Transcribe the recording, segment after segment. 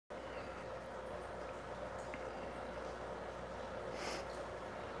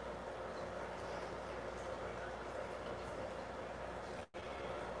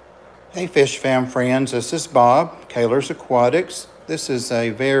Hey Fish Fam friends, this is Bob, Kaler's Aquatics. This is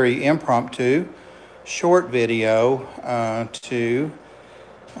a very impromptu, short video to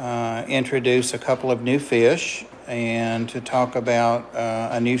introduce a couple of new fish and to talk about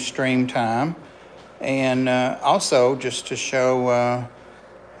a new stream time, and also just to show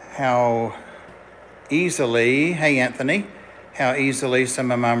how easily, hey Anthony, how easily some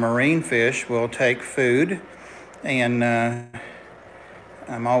of my marine fish will take food. And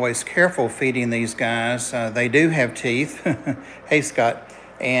I'm always careful feeding these guys. They do have teeth. Hey, Scott.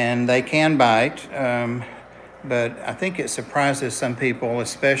 And they can bite. But I think it surprises some people,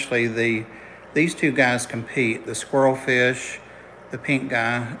 especially these two guys compete, the squirrelfish, the pink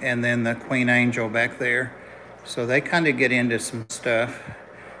guy, and then the queen angel back there. So they kind of get into some stuff.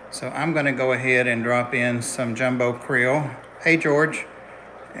 So I'm going to go ahead and drop in some jumbo krill. Hey, George.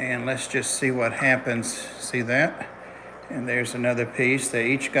 And let's just see what happens. See that? And there's another piece.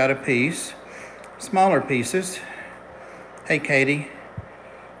 They each got a piece. Smaller pieces. Hey, Katie.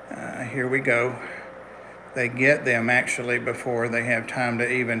 Here we go. They get them actually before they have time to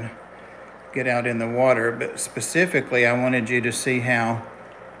even get out in the water. But specifically, I wanted you to see how,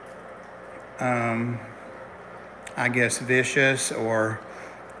 I guess, vicious or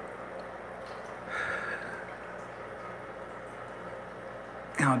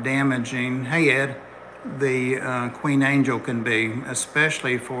how damaging, hey Ed, the queen angel can be,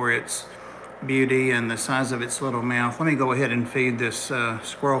 especially for its beauty and the size of its little mouth. Let me go ahead and feed this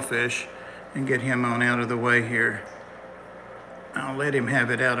squirrelfish and get him on out of the way here. I'll let him have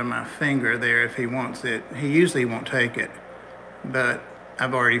it out of my finger there if he wants it. He usually won't take it, but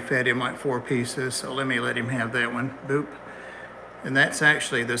I've already fed him like 4 pieces, so let him have that one. Boop. And that's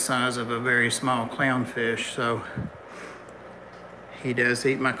actually the size of a very small clownfish, so he does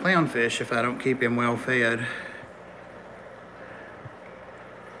eat my clownfish if I don't keep him well fed.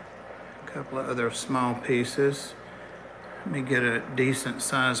 A couple of other small pieces. Let me get a decent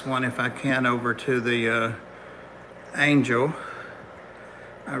sized one if I can over to the angel.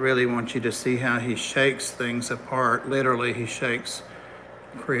 I really want you to see how he shakes things apart. Literally, he shakes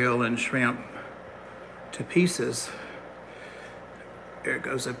krill and shrimp to pieces. There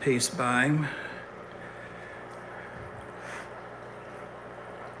goes a piece by him.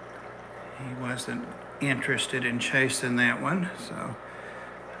 He wasn't interested in chasing that one, so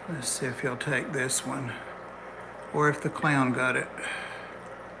let's see if he'll take this one. Or if the clown got it.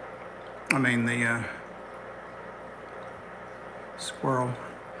 I mean the squirrel.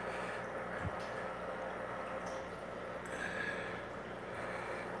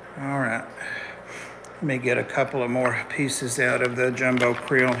 All right. Let me get a couple of more pieces out of the jumbo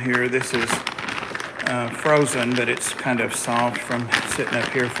krill here. This is frozen, but it's kind of soft from sitting up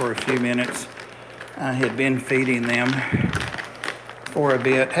here for a few minutes. I had been feeding them for a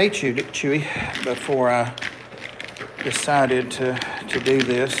bit. Hey, Chewy, before I decided to do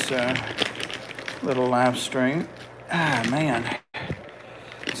this little live stream. Ah, man,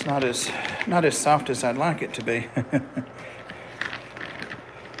 it's not as soft as I'd like it to be.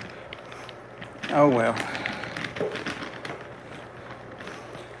 Oh well.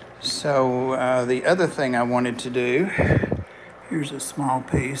 So the other thing I wanted to do, here's a small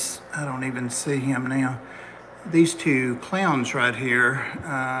piece. I don't even see him now. These two clowns right here,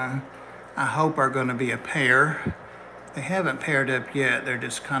 I hope are going to be a pair. They haven't paired up yet. They're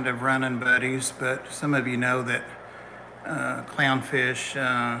just kind of running buddies, but some of you know that clownfish,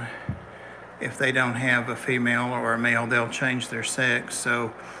 if they don't have a female or a male, they'll change their sex.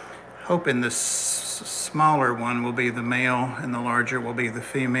 So hoping the smaller one will be the male and the larger will be the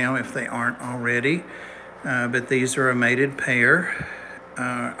female if they aren't already. But these are a mated pair,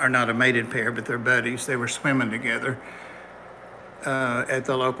 or not a mated pair, but they're buddies. They were swimming together at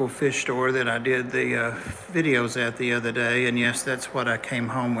the local fish store that I did the videos at the other day. And yes, that's what I came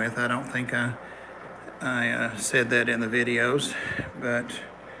home with. I don't think I said that in the videos, but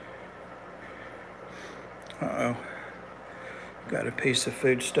uh-oh. Got a piece of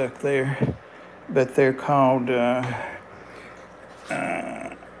food stuck there, but they're called, the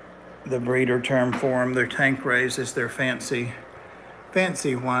breeder term for them, they're tank raises. They're fancy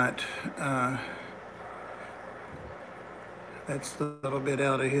white. That's a little bit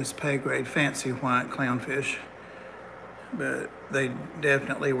out of his pay grade, fancy white clownfish. But they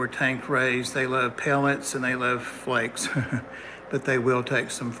definitely were tank raised. They love pellets and they love flakes, but they will take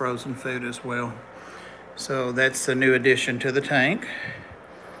some frozen food as well. So that's a new addition to the tank.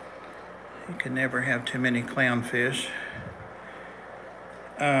 You can never have too many clownfish.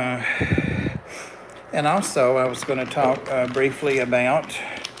 And also I was going to talk briefly about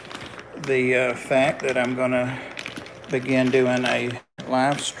the fact that I'm going to begin doing a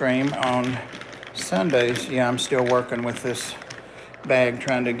live stream on Sundays. Yeah, I'm still working with this bag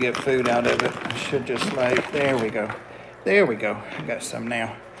trying to get food out of it. I should just lay, there we go. There we go, I got some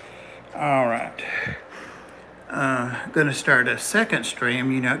now. All right. Gonna start a second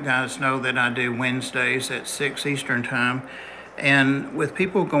stream. You know, guys know that I do Wednesdays at 6 Eastern time. And with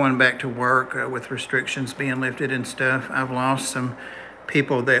people going back to work, with restrictions being lifted and stuff, I've lost some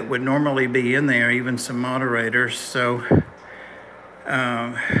people that would normally be in there, even some moderators. So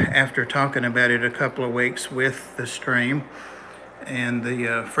after talking about it a couple of weeks with the stream and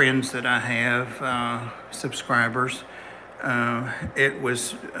the friends that I have, subscribers, it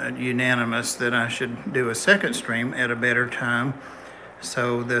was unanimous that I should do a second stream at a better time.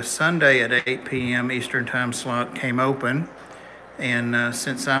 So the Sunday at 8 p.m. Eastern time slot came open, and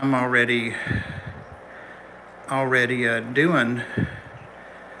since I'm already doing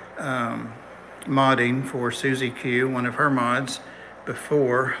modding for Susie Q, one of her mods,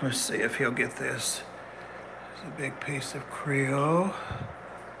 before, let's see if he'll get this. It's a big piece of Creole.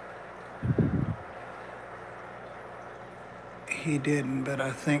 He didn't, but I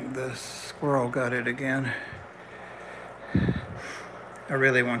think the squirrel got it again. I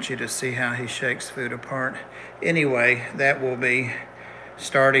really want you to see how he shakes food apart. Anyway, that will be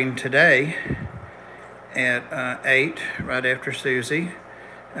starting today at 8, right after Susie,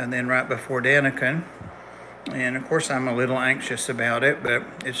 and then right before Daniken. And of course, I'm a little anxious about it, but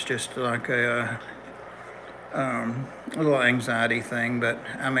it's just like a little anxiety thing, but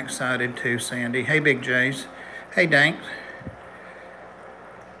I'm excited too, Sandy. Hey, Big J's. Hey, Dank.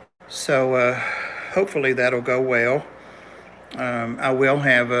 So hopefully that'll go well. I will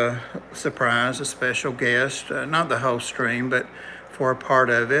have a surprise, a special guest, not the whole stream, but for a part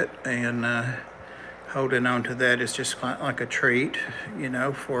of it. And holding on to that is just like a treat, you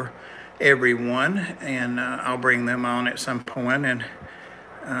know, for everyone. And I'll bring them on at some point, and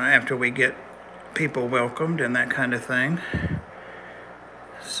after we get people welcomed and that kind of thing.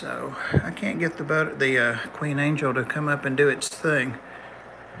 So I can't get the Queen Angel to come up and do its thing.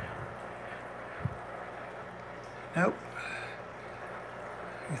 Nope.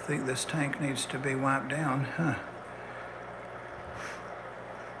 You think this tank needs to be wiped down, huh?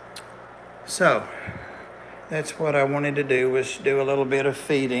 So, that's what I wanted to do, was do a little bit of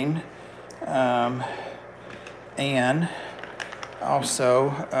feeding. And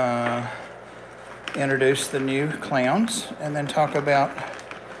also introduce the new clowns, and then talk about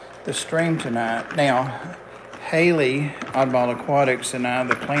the stream tonight. Now, Haley, Oddball Aquatics, and I,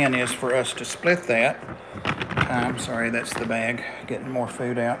 the plan is for us to split that time. Sorry, that's the bag, getting more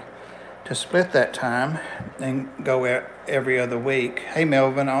food out. To split that time and go out every other week. Hey,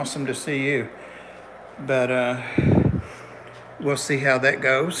 Melvin, awesome to see you. But we'll see how that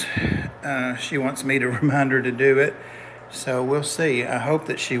goes. She wants me to remind her to do it, so we'll see. I hope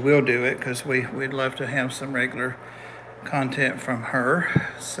that she will do it, because we'd love to have some regular content from her.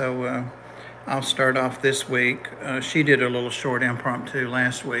 So I'll start off this week. She did a little short impromptu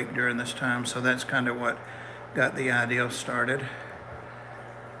last week during this time, so that's kind of what got the idea started.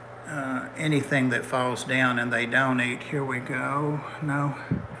 Anything that falls down and they don't eat, here we go. No,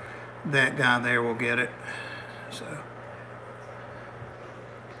 that guy there will get it. So,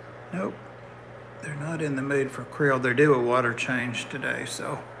 nope, they're not in the mood for krill. They're due a water change today,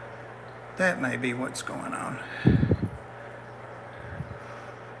 so that may be what's going on.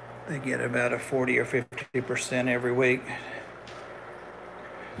 They get about a 40 or 50% every week.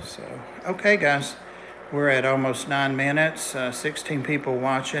 So, okay, guys. We're at almost 9 minutes, 16 people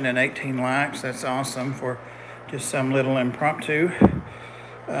watching and 18 likes. That's awesome for just some little impromptu.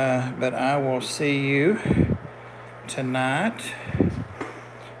 But I will see you tonight.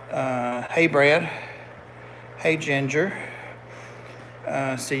 Hey, Brad. Hey, Ginger.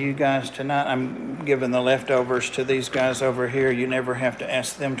 See you guys tonight. I'm giving the leftovers to these guys over here. You never have to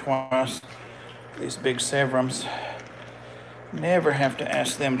ask them twice. These big Severums. Never have to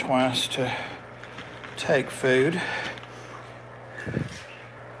ask them twice to take food.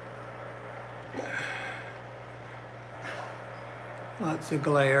 Lots of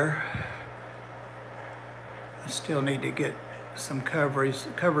glare. I still need to get some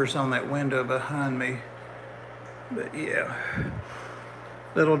covers on that window behind me. But yeah,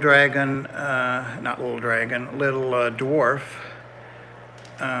 little dragon, not little dragon, little dwarf.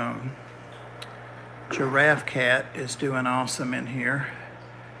 Giraffe cat is doing awesome in here.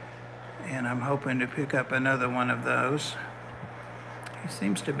 And I'm hoping to pick up another one of those. He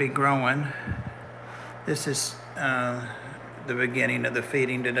seems to be growing. This is the beginning of the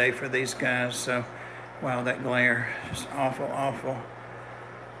feeding today for these guys. So, wow, that glare is awful, awful.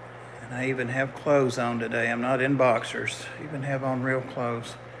 I even have clothes on today. I'm not in boxers. I even have on real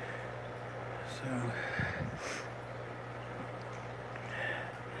clothes. So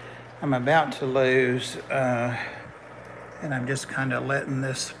I'm about to lose, and I'm just kind of letting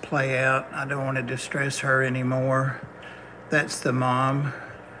this play out. I don't want to distress her anymore. That's the mom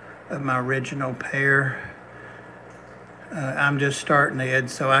of my original pair. I'm just starting it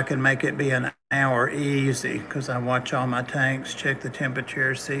so I can make it be an hour easy, because I watch all my tanks, check the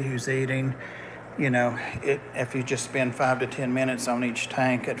temperature, see who's eating. You know, if you just spend 5 to 10 minutes on each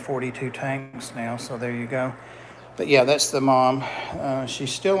tank at 42 tanks now, so there you go. But yeah, that's the mom.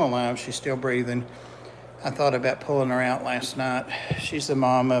 She's still alive, she's still breathing. I thought about pulling her out last night. She's the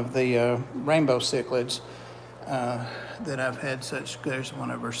mom of the rainbow cichlids that I've had such. There's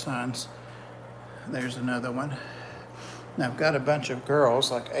one of her sons. There's another one. Now I've got a bunch of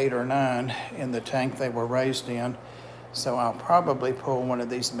girls, like 8 or 9, in the tank they were raised in. So I'll probably pull one of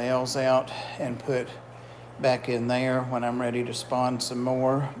these males out and put back in there when I'm ready to spawn some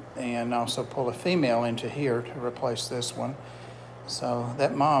more, and also pull a female into here to replace this one. So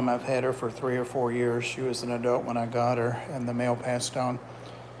that mom, I've had her for 3 or 4 years. She was an adult when I got her, and the male passed on,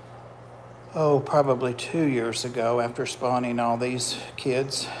 probably 2 years ago after spawning all these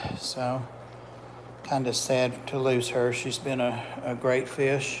kids. So kind of sad to lose her. She's been a great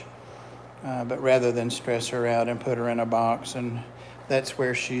fish, but rather than stress her out and put her in a box, and that's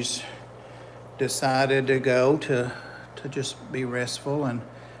where she's decided to go to just be restful, and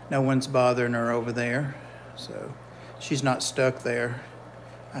no one's bothering her over there. So she's not stuck there.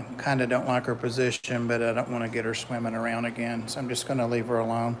 I kind of don't like her position, but I don't want to get her swimming around again. So I'm just going to leave her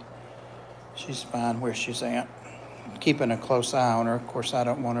alone. She's fine where she's at. Keeping a close eye on her. Of course, I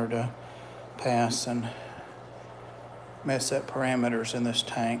don't want her to pass and mess up parameters in this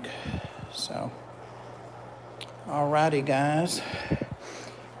tank. So, alrighty, guys.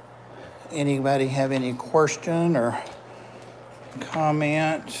 Anybody have any question or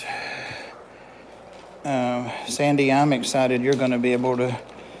comment? Sandy, I'm excited you're going to be able to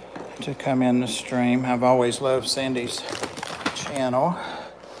come in the stream. I've always loved Sandy's channel.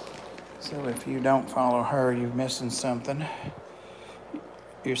 So if you don't follow her, you're missing something.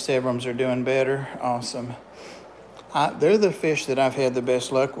 Your Severums are doing better. Awesome. They're the fish that I've had the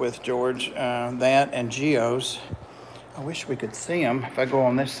best luck with, George. That and Geos. I wish we could see them. If I go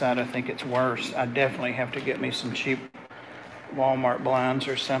on this side, I think it's worse. I definitely have to get me some cheap Walmart blinds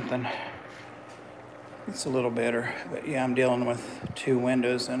or something. It's a little better. But yeah, I'm dealing with 2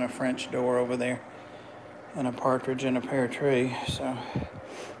 windows and a French door over there, and a partridge and a pear tree. So,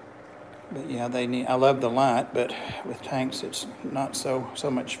 but yeah, I love the light, but with tanks, it's not so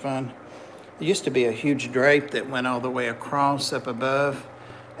much fun. There used to be a huge drape that went all the way across up above,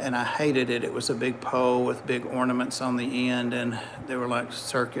 and I hated it. It was a big pole with big ornaments on the end, and they were like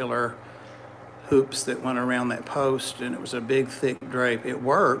circular hoops that went around that post, and it was a big, thick drape. It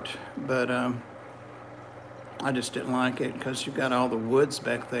worked, but I just didn't like it because you've got all the woods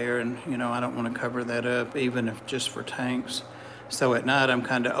back there, and I don't want to cover that up, even if just for tanks. So at night, I'm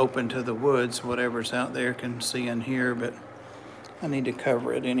kind of open to the woods. Whatever's out there can see in here, but I need to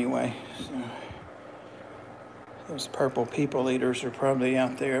cover it anyway. So those purple people eaters are probably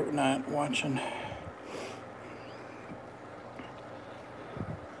out there at night watching.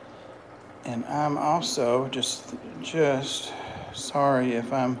 And I'm also just sorry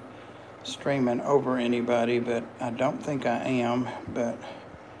if I'm streaming over anybody, but I don't think I am, but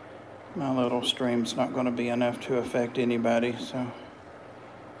my little stream's not going to be enough to affect anybody. So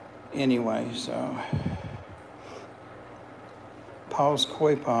anyway, so Paul's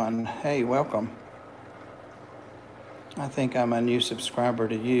Koi Pond, hey, welcome. I think I'm a new subscriber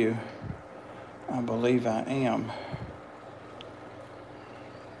to you. I believe I am.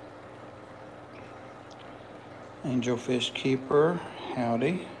 Angelfish Keeper,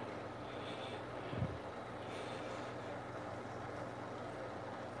 howdy.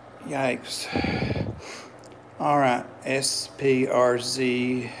 Yikes. All right,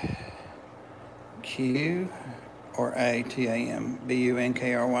 SPRZQ or ATAM,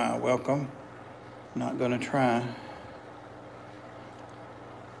 BUNKRY, welcome. Not gonna try.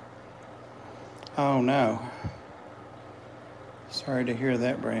 Oh no. Sorry to hear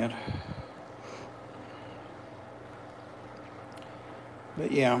that, Brad.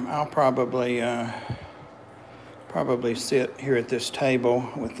 But yeah, I'll probably sit here at this table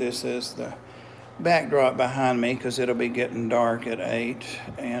with this as the backdrop behind me, because it'll be getting dark at 8,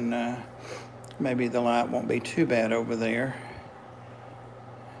 and maybe the light won't be too bad over there.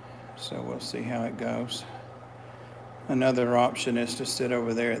 So we'll see how it goes. Another option is to sit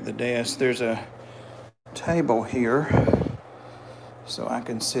over there at the desk. There's a table here, so I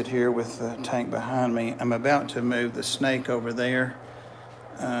can sit here with the tank behind me. I'm about to move the snake over there.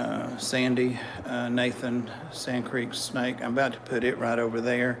 Sandy, Nathan Sand Creek snake. I'm about to put it right over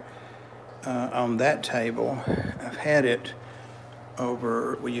there on that table. I've had it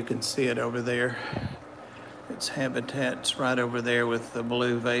over, well, you can see it over there. Its habitat's right over there with the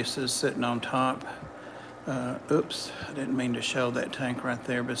blue vases sitting on top. Oops, I didn't mean to show that tank right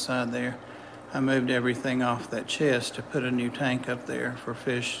there beside there. I moved everything off that chest to put a new tank up there for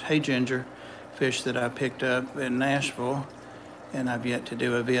fish. Hey Ginger, fish that I picked up in Nashville, and I've yet to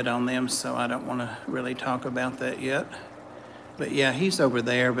do a vid on them, so I don't want to really talk about that yet. But yeah, he's over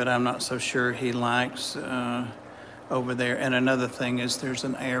there, but I'm not so sure he likes over there. And another thing is there's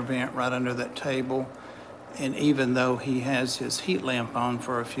an air vent right under that table. And even though he has his heat lamp on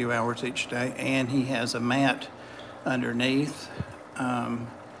for a few hours each day and he has a mat underneath,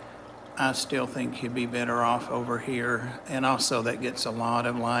 I still think he'd be better off over here. And also that gets a lot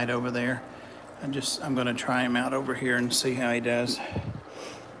of light over there. I'm gonna try him out over here and see how he does.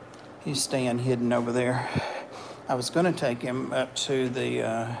 He's staying hidden over there. I was gonna take him up to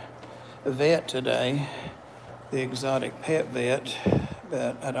the vet today, the exotic pet vet,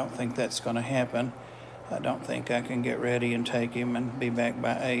 but I don't think that's gonna happen. I don't think I can get ready and take him and be back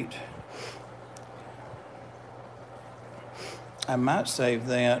by 8. I might save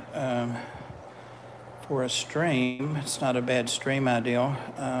that for a stream. It's not a bad stream idea.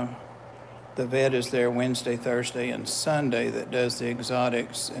 The vet is there Wednesday, Thursday, and Sunday that does the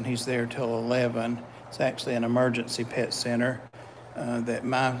exotics, and he's there till 11. It's actually an emergency pet center that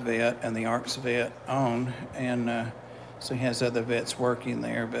my vet and the ARCS vet own, and so he has other vets working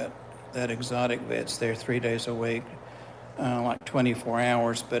there, but that exotic vet's there 3 days a week, like 24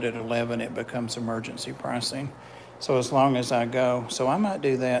 hours, but at 11 it becomes emergency pricing. So as long as I go, so I might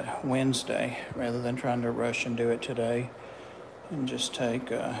do that Wednesday rather than trying to rush and do it today, and just take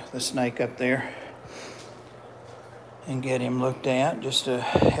the snake up there and get him looked at, just a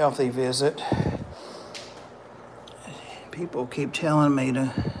healthy visit. People keep telling me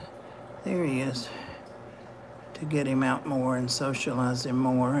there he is, to get him out more and socialize him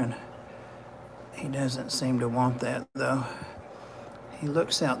more, and he doesn't seem to want that, though. He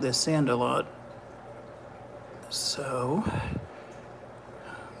looks out this end a lot. So,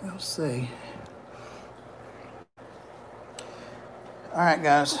 we'll see. All right,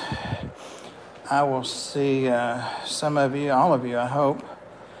 guys. I will see some of you, all of you, I hope,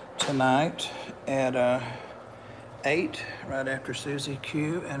 tonight at 8, right after Susie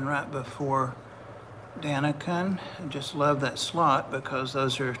Q, and right before Daniken. I just love that slot because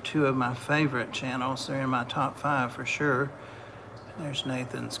those are 2 of my favorite channels. They're in my top 5 for sure. There's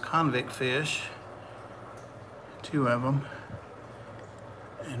Nathan's convict fish, 2 of them,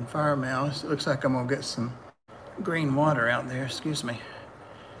 and fire mouse. It looks like I'm gonna get some green water out there, excuse me.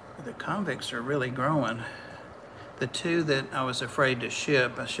 But the convicts are really growing. The 2 that I was afraid to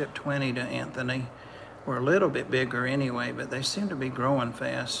ship, I shipped 20 to Anthony, were a little bit bigger anyway, but they seem to be growing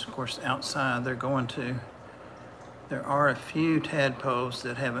fast. Of course, outside they're going to. There are a few tadpoles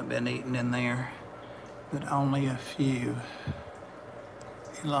that haven't been eaten in there, but only a few.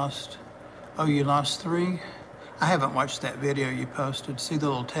 You lost 3? I haven't watched that video you posted. See the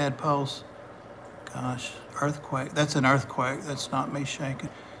little tadpoles? Gosh, earthquake. That's an earthquake. That's not me shaking.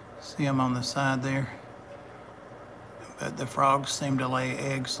 See them on the side there? But the frogs seem to lay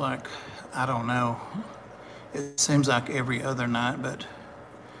eggs like, I don't know. It seems like every other night, but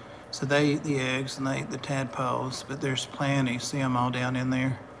so they eat the eggs and they eat the tadpoles, but there's plenty. See them all down in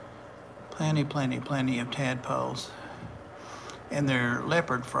there? Plenty of tadpoles. And they're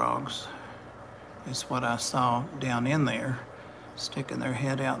leopard frogs. Is what I saw down in there, sticking their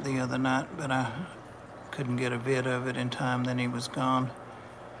head out the other night, but I couldn't get a vid of it in time, then he was gone.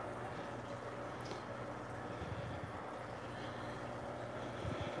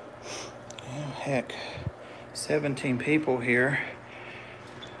 Heck, 17 people here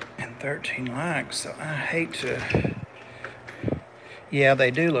and 13 likes, so I hate to. Yeah, they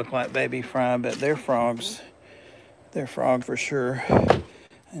do look like baby fry, but they're frogs. They're frog for sure.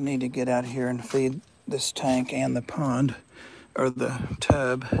 I need to get out here and feed this tank and the pond, or the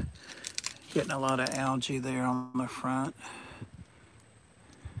tub. Getting a lot of algae there on the front.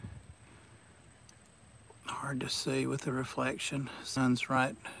 Hard to see with the reflection. Sun's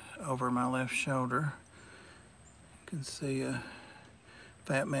right over my left shoulder. You can see a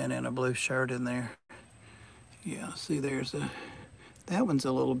fat man in a blue shirt in there. Yeah, see that one's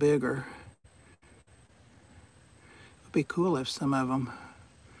a little bigger. It'd be cool if some of them,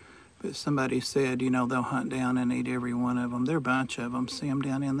 but somebody said, you know, they'll hunt down and eat every one of them. There are a bunch of them. See them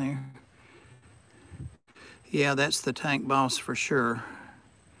down in there? Yeah, that's the tank boss for sure.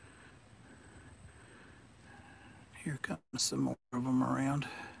 Here comes some more of them around.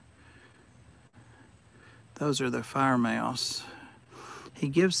 Those are the fire mouse. He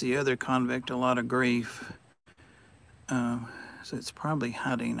gives the other convict a lot of grief. So it's probably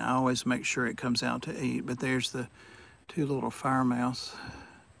hiding. I always make sure it comes out to eat, but there's the two little fire mouse.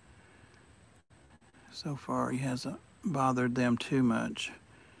 So far, he hasn't bothered them too much.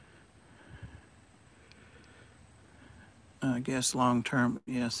 I guess long term,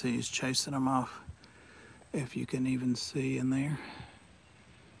 yes, he's chasing them off, if you can even see in there.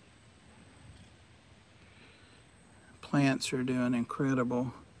 Plants are doing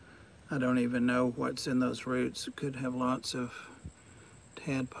incredible. I don't even know what's in those roots. It could have lots of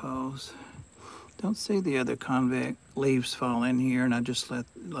tadpoles. Don't see the other convict leaves fall in here, and I just let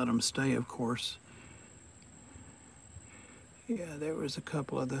them stay, of course. Yeah, there was a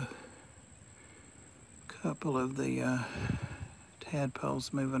couple of the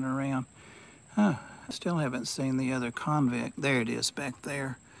tadpoles moving around. Huh, I still haven't seen the other convict. There it is back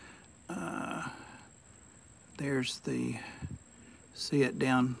there. There's the, see it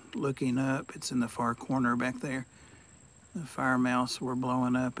down looking up. It's in the far corner back there. The fire mouse were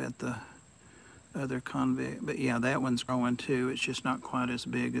blowing up at the other convict. But yeah, that one's growing too. It's just not quite as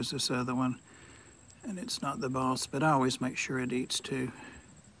big as this other one. And it's not the boss, but I always make sure it eats too.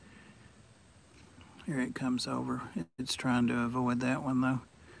 Here it comes over. It's trying to avoid that one though.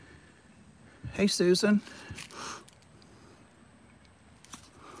 Hey, Susan.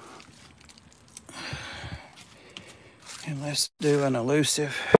 And let's do an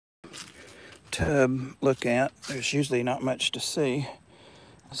elusive tub look at. There's usually not much to see.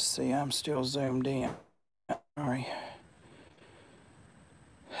 Let's see, I'm still zoomed in. Sorry.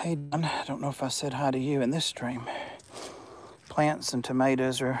 Hey, Don, I don't know if I said hi to you in this stream. Plants and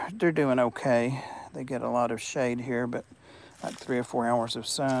tomatoes they're doing okay. They get a lot of shade here, but like 3 or 4 hours of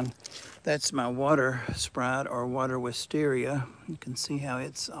sun. That's my water sprite or water wisteria. You can see how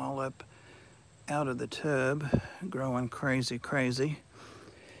it's all up out of the tub, growing crazy, crazy.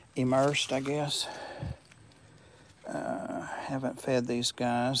 Immersed, I guess. Haven't fed these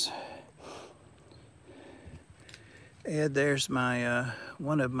guys. Ed, there's my,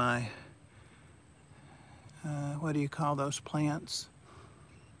 one of my, what do you call those plants?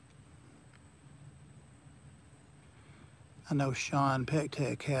 I know Sean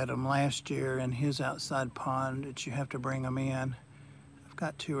Pecktech had them last year in his outside pond that you have to bring them in. I've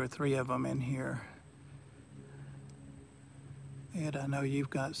got 2 or 3 of them in here. Ed, I know you've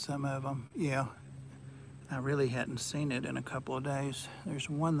got some of them. Yeah, I really hadn't seen it in a couple of days. There's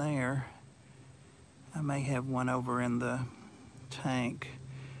one there. I may have one over in the tank.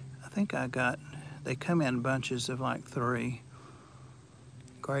 I think they come in bunches of like 3.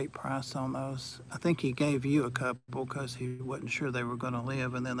 Great price on those. I think he gave you a couple because he wasn't sure they were going to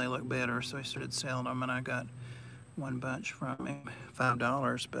live, and then they looked better, so he started selling them, and I got one bunch from him,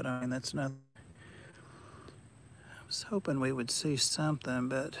 $5, but I mean, that's nothing. I was hoping we would see something,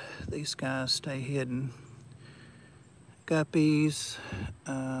 but these guys stay hidden. Guppies,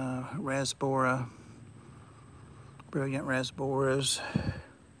 rasbora, brilliant rasboras,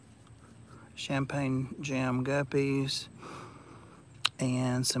 champagne jam guppies,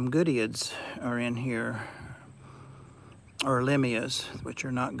 and some goodeids are in here, or limmias, which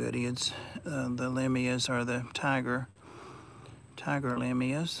are not goodeids. The limmias are the tiger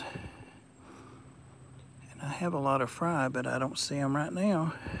limmias. And I have a lot of fry, but I don't see them right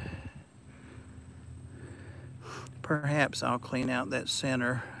now. Perhaps I'll clean out that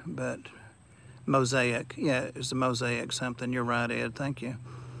center, but mosaic. Yeah, it's a mosaic something. You're right, Ed. Thank you.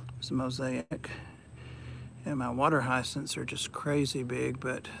 It's a mosaic. And my water hyacinths are just crazy big,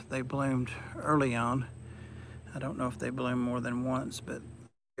 but they bloomed early on. I don't know if they bloom more than once, but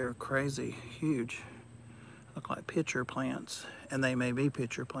they're crazy huge. Look like pitcher plants, and they may be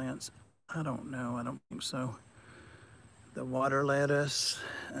pitcher plants. I don't know. I don't think so. The water lettuce,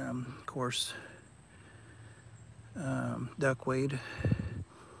 of course, duckweed.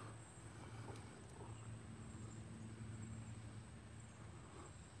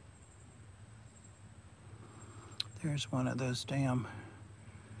 There's one of those damn,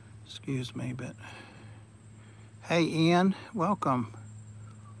 excuse me, but hey, Ian, welcome.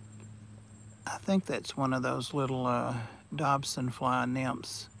 I think that's one of those little Dobson fly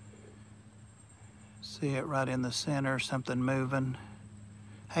nymphs. See it right in the center, something moving.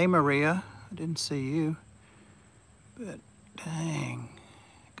 Hey, Maria, I didn't see you, but dang,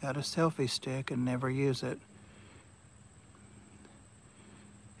 got a selfie stick and never use it.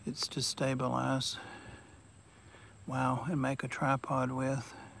 It's to stabilize. Wow, and make a tripod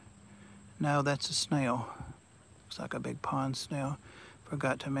with. No, that's a snail. Looks like a big pond snail.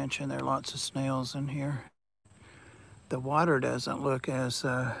 Forgot to mention there are lots of snails in here. The water doesn't look as,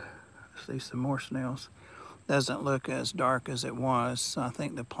 see some more snails, doesn't look as dark as it was. So I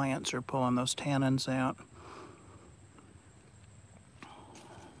think the plants are pulling those tannins out.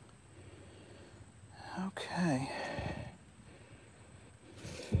 Okay.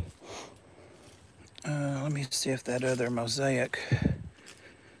 Let me see if that other mosaic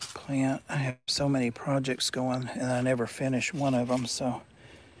plant, I have so many projects going and I never finish one of them, so.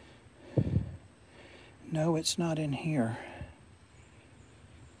 No, it's not in here.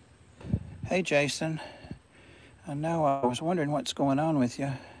 Hey, Jason. I know, I was wondering what's going on with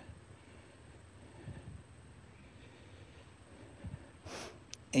you.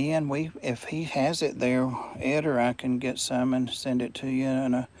 Ian, if he has it there, Ed or I can get some and send it to you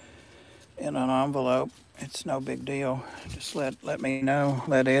in an envelope. It's no big deal. Just let me know,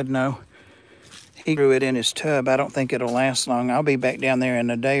 let Ed know. He grew it in his tub. I don't think it'll last long. I'll be back down there in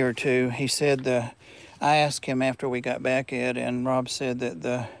a day or two. He said I asked him after we got back, Ed, and Rob said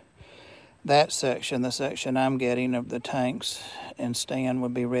that that section, the section I'm getting of the tanks and stand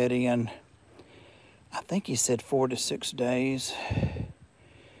would be ready in, I think he said 4 to 6 days.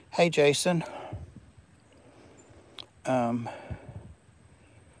 Hey, Jason.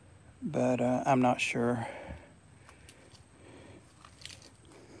 But I'm not sure.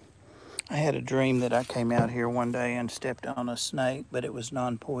 I had a dream that I came out here one day and stepped on a snake, but it was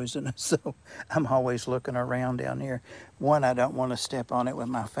non-poisonous, so I'm always looking around down here. One, I don't want to step on it with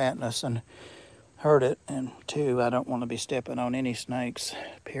my fatness and hurt it, and two, I don't want to be stepping on any snakes,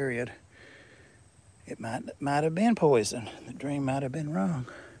 period. It might have been poison. The dream might have been wrong.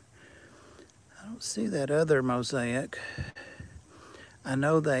 I don't see that other mosaic. I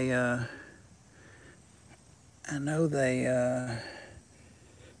know they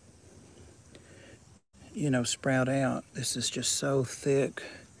you know, sprout out. This is just so thick.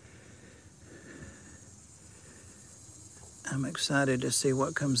 I'm excited to see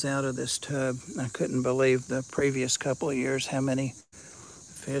what comes out of this tub. I couldn't believe the previous couple of years how many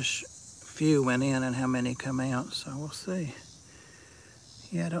fish, few went in and how many come out, so we'll see.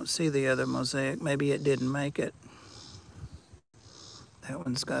 Yeah, I don't see the other mosaic. Maybe it didn't make it. That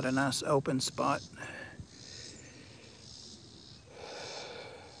one's got a nice open spot.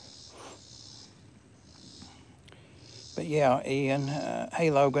 But yeah, Ian,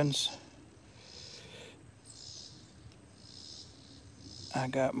 hey Logans. I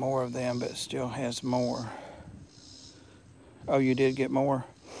got more of them, but still has more. Oh, you did get more?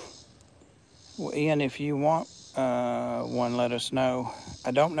 Well, Ian, if you want one, let us know.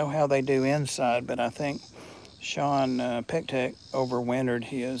 I don't know how they do inside, but I think Sean Pectec overwintered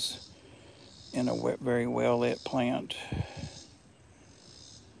his in a very well-lit plant.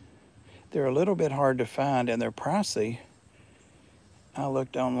 They're a little bit hard to find, and they're pricey. I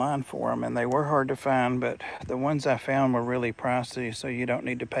looked online for them, and they were hard to find, but the ones I found were really pricey, so you don't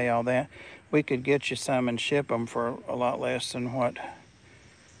need to pay all that. We could get you some and ship them for a lot less than what.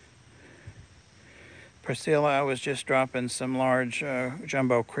 Priscilla, I was just dropping some large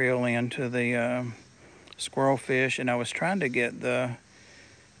jumbo krill into the squirrel fish, and I was trying to get the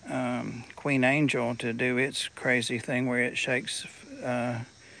Queen Angel to do its crazy thing where it shakes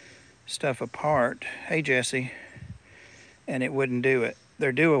stuff apart. Hey, Jesse. And it wouldn't do it.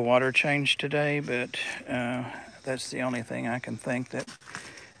 They're due a water change today, but that's the only thing I can think that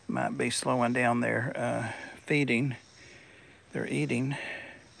might be slowing down their feeding, their eating.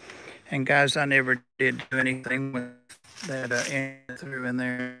 And guys, I never did do anything with that through in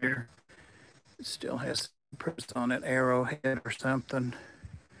there. It still has pressed on it, arrowhead or something.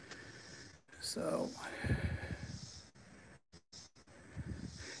 So,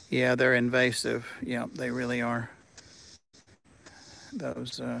 yeah, they're invasive. Yeah, they really are.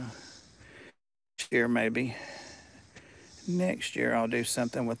 Those year maybe. Next year I'll do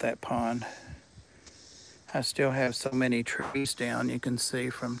something with that pond. I still have so many trees down, you can see,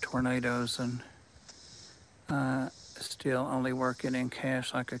 from tornadoes, and still only working in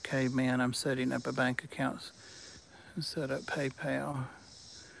cash like a caveman. I'm setting up a bank account and set up PayPal.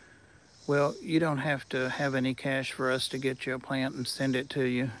 Well, you don't have to have any cash for us to get you a plant and send it to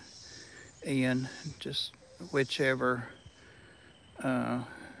you, Ian. Just whichever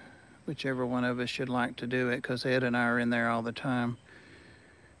one of us should like to do it, because Ed and I are in there all the time.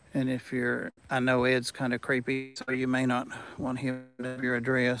 And if I know Ed's kind of creepy, so you may not want him to have your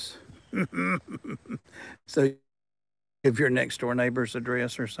address. So give your next door neighbor's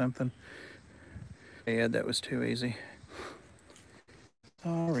address or something. Ed, that was too easy.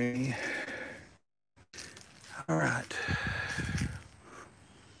 Sorry. All right.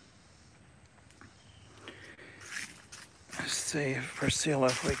 see if Priscilla,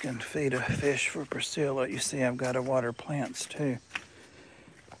 if we can feed a fish for Priscilla. You see, I've got to water plants too.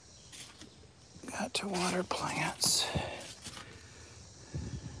 Got to water plants.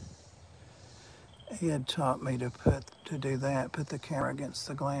 He had taught me to do that, put the camera against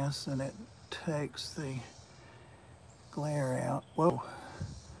the glass, and it takes the glare out. Whoa,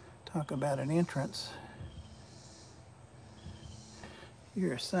 talk about an entrance.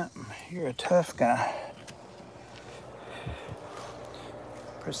 You're something. You're a tough guy.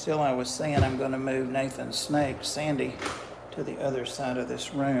 Priscilla, I was saying I'm going to move Nathan's snake, Sandy, to the other side of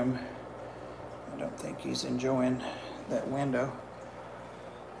this room. I don't think he's enjoying that window.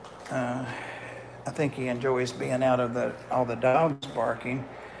 I think he enjoys being out of all the dogs barking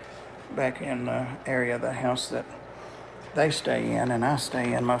back in the area of the house that they stay in, and I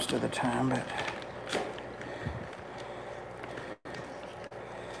stay in most of the time. But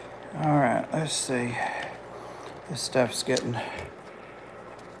all right, let's see. This stuff's getting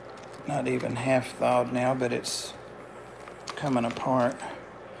not even half thawed now, but it's coming apart.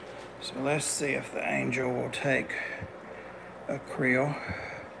 So let's see if the angel will take a creel.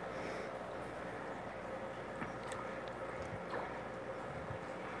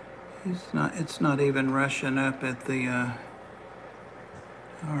 It's not even rushing up at the,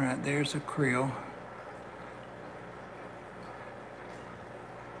 all right, there's a creel.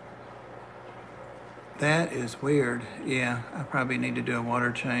 That is weird. Yeah, I probably need to do a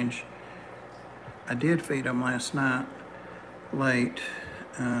water change. I did feed them last night late.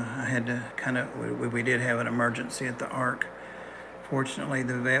 I had to we did have an emergency at the Ark. Fortunately,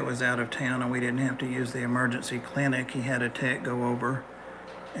 the vet was out of town and we didn't have to use the emergency clinic. He had a tech go over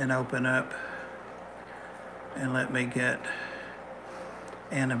and open up and let me get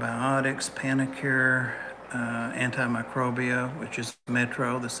antibiotics, Panacur, antimicrobial, which is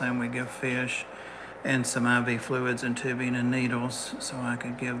Metro, the same we give fish, and some IV fluids and tubing and needles so I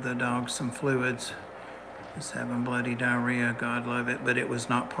could give the dog some fluids. It's having bloody diarrhea, God love it, but it was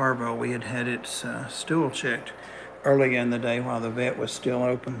not parvo. We had its stool checked early in the day while the vet was still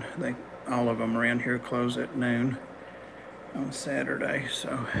open. All of them around here close at noon on Saturday,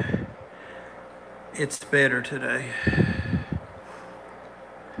 so it's better today.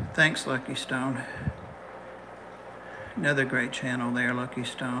 Thanks, Lucky Stone. Another great channel there, Lucky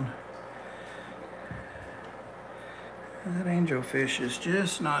Stone. That angelfish is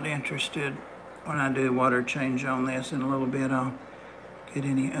just not interested. When I do water change on this in a little bit, I'll get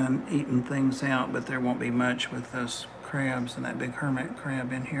any uneaten things out, but there won't be much with those crabs and that big hermit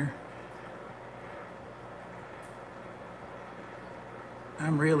crab in here.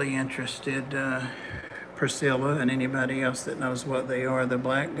 I'm really interested, Priscilla and anybody else that knows what they are. The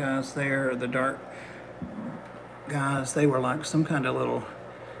black guys there, or the dark guys, they were like some kind of little,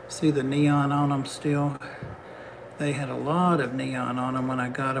 see the neon on them still? They had a lot of neon on them when I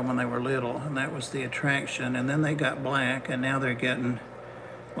got them when they were little, and that was the attraction. And then they got black, and now they're getting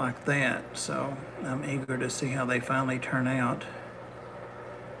like that. So I'm eager to see how they finally turn out.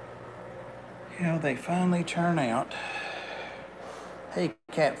 How they finally turn out. Hey,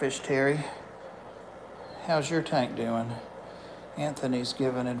 Catfish Terry, how's your tank doing? Anthony's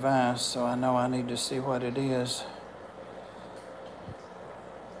giving advice, so I know I need to see what it is.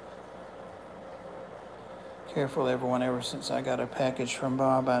 Careful, everyone. Ever since I got a package from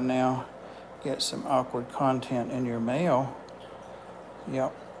Bob, I now get some awkward content in your mail.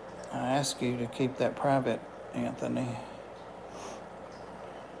 Yep. I ask you to keep that private, Anthony.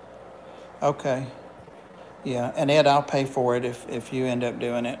 Okay. Yeah, and Ed, I'll pay for it if you end up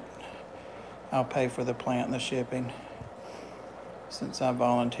doing it. I'll pay for the plant and the shipping since I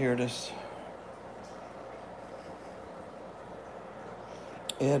volunteered us.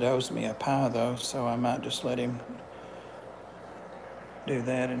 Ed owes me a pie, though, so I might just let him do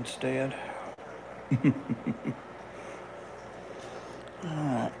that instead. All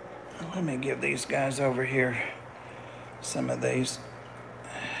right, let me give these guys over here some of these.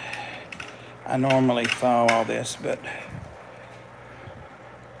 I normally thaw all this, but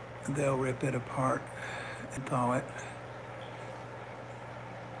they'll rip it apart and thaw it.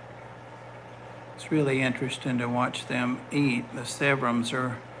 It's really interesting to watch them eat. The Severums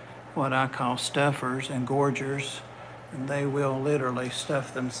are what I call stuffers and gorgers, and they will literally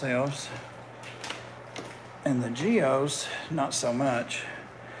stuff themselves. And the Geos, not so much,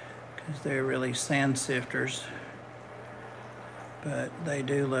 because they're really sand sifters, but they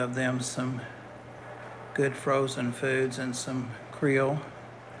do love them some good frozen foods and some krill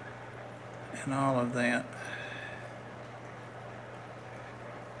and all of that.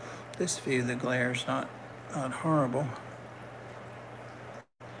 This view, the glare's not horrible.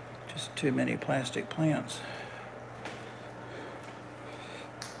 Just too many plastic plants.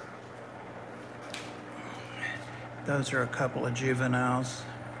 Those are a couple of juveniles.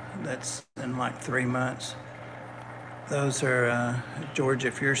 That's in like 3 months. Those are, George,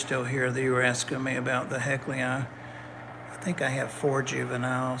 if you're still here, that you were asking me about the Heckley. I think I have 4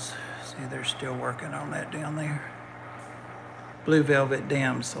 juveniles. See, they're still working on that down there. Blue velvet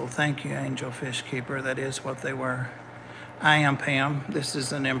damsel. Thank you, Angelfish Keeper. That is what they were. I am Pam. This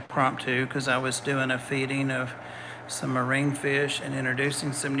is an impromptu because I was doing a feeding of some marine fish and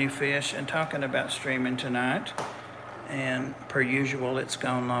introducing some new fish and talking about streaming tonight. And per usual, it's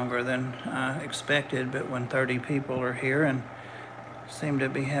gone longer than I expected, but when 30 people are here and seem to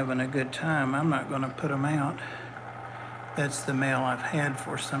be having a good time, I'm not going to put them out. That's the male I've had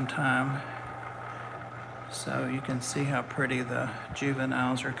for some time. So you can see how pretty the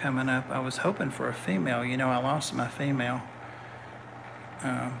juveniles are coming up. I was hoping for a female. You know, I lost my female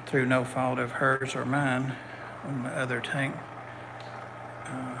through no fault of hers or mine when my other tank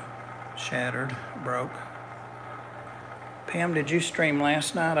shattered, broke. Pam, did you stream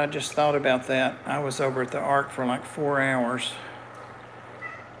last night? I just thought about that. I was over at the Ark for like 4 hours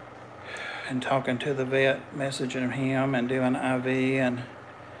and talking to the vet, messaging him and doing IV and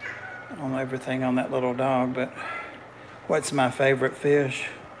on everything on that little dog. But what's my favorite fish?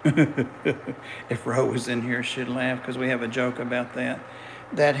 If Ro was in here, she'd laugh because we have a joke about that.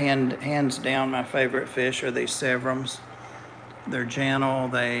 That hands down, my favorite fish are these Sevrums. They're gentle.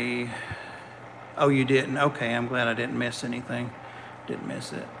 Oh, you didn't? Okay, I'm glad I didn't miss anything. Didn't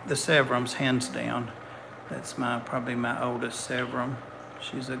miss it. The Sevrums, hands down. That's probably my oldest Sevrum.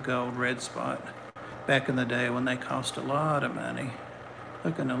 She's a gold red spot. Back in the day when they cost a lot of money.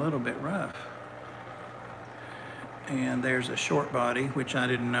 Looking a little bit rough. And there's a short body, which I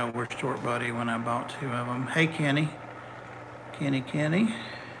didn't know were short body when I bought 2 of them. Hey, Kenny. Kenny.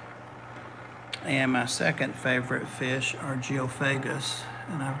 And my second favorite fish are Geophagus.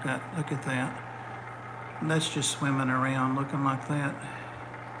 And I've got, look at that. That's just swimming around looking like that.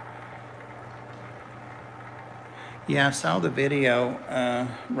 Yeah, I saw the video,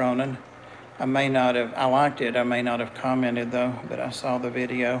 Ronan. I liked it. I may not have commented though, but I saw the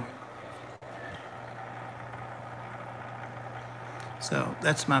video. So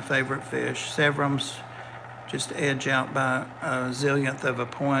that's my favorite fish. Sevrums just edge out by a zillionth of a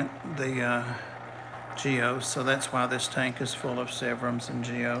point the geos. So that's why this tank is full of Sevrums and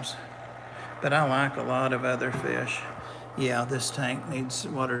geos. But I like a lot of other fish. Yeah, this tank needs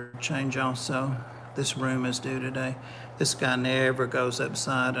water change also. This room is due today. This guy never goes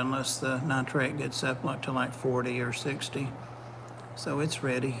upside unless the nitrate gets up to like 40 or 60. So it's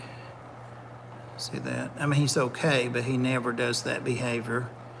ready. See that? I mean, he's okay, but he never does that behavior,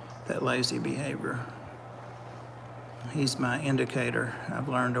 that lazy behavior. He's my indicator. I've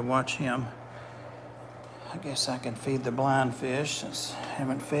learned to watch him. I guess I can feed the blind fish since I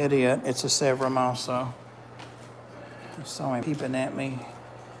haven't fed yet. It's a Sevrum also. I saw him peeping at me.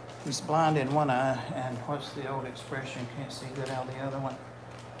 He's blind in one eye, and what's the old expression? Can't see good out the other one.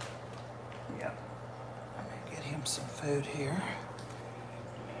 Yep. Let me get him some food here.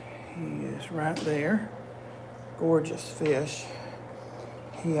 He is right there. Gorgeous fish.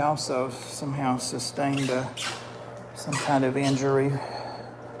 He also somehow sustained some kind of injury,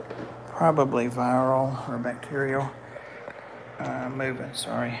 probably viral or bacterial.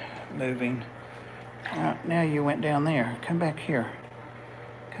 Moving. Now you went down there. Come back here.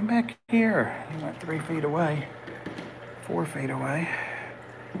 Come back here. You went 3 feet away, 4 feet away.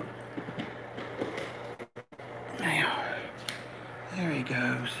 Now, there he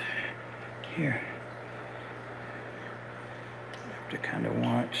goes. Here. Have to kind of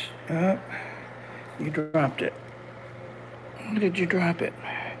watch. Up. You dropped it. Why did you drop it?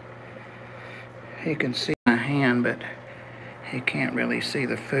 He can see my hand, but he can't really see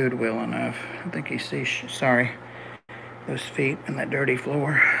the food well enough. I think he sees, sorry, those feet and that dirty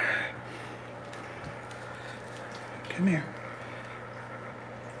floor. Come here.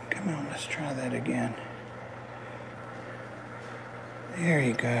 Come on, let's try that again. There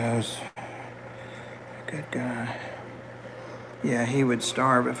he goes. Good guy. Yeah, he would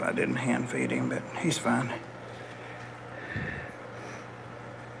starve if I didn't hand feed him, but he's fine.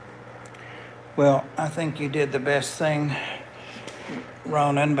 Well, I think you did the best thing,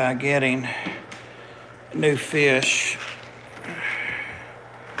 Ronan, by getting new fish.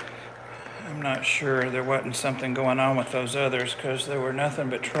 I'm not sure there wasn't something going on with those others because they were nothing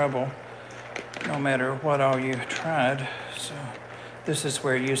but trouble, no matter what all you tried. So this is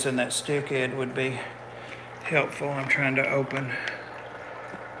where using that stick head would be helpful. I'm trying to open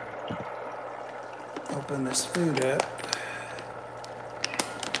this food up.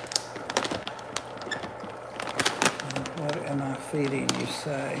 What am I feeding, you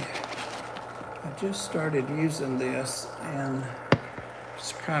say? I just started using this, and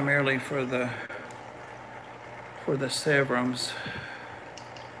it's primarily for the Severums.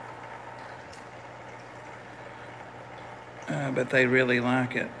 But they really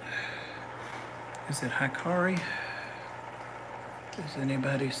like it. Is it Hikari? Does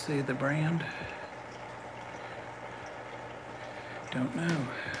anybody see the brand? Don't know.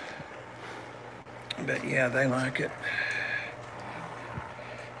 But yeah, they like it.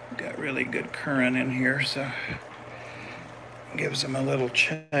 Got really good current in here, so gives them a little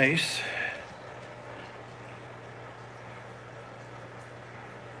chase.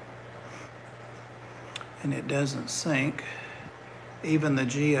 And it doesn't sink. Even the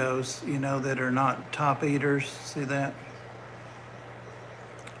geos, you know, that are not top eaters, see that?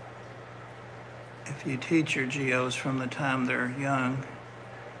 If you teach your geos from the time they're young,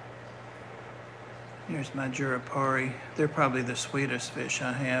 here's my Jurapari. They're probably the sweetest fish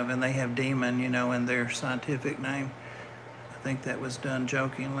I have, and they have demon, you know, in their scientific name. I think that was done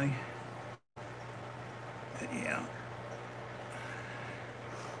jokingly. But yeah.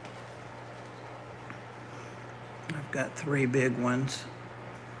 I've got 3 big ones,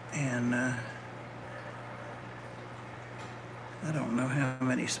 and I don't know how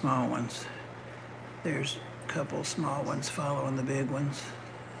many small ones. There's a couple small ones following the big ones.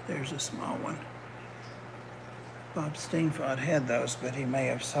 There's a small one. Bob Steenfod had those, but he may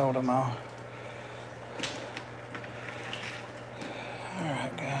have sold them all. All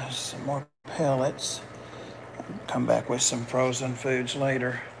right, guys, some more pellets. I'll come back with some frozen foods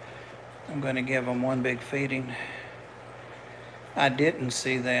later. I'm going to give them one big feeding. I didn't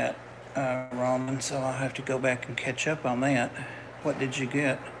see that, Roman, so I'll have to go back and catch up on that. What did you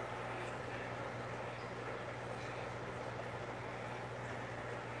get?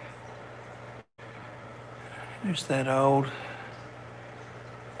 There's that old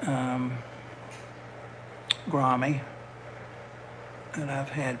Grommy that I've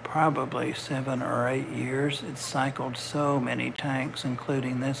had probably 7 or 8 years. It's cycled so many tanks,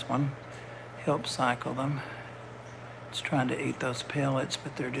 including this one. Helped cycle them. It's trying to eat those pellets,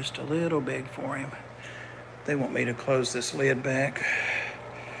 but they're just a little big for him. They want me to close this lid back.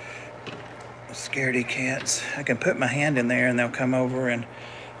 Scaredy cats. I can put my hand in there and they'll come over and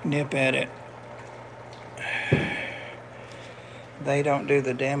nip at it. They don't do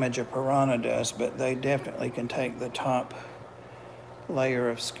the damage a piranha does, but they definitely can take the top layer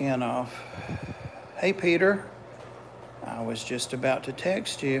of skin off. Hey, Peter. I was just about to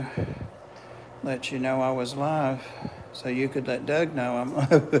text you, let you know I was live, so you could let Doug know I'm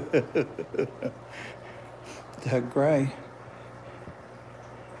live. Doug Gray.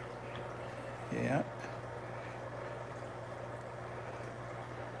 Yeah.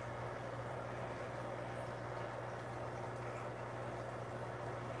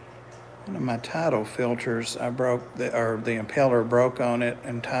 One of my Tidal filters, I broke, the impeller broke on it,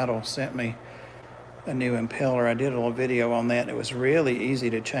 and Tidal sent me a new impeller. I did a little video on that. It was really easy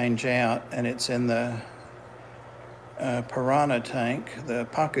to change out, and it's in the Piranha tank, the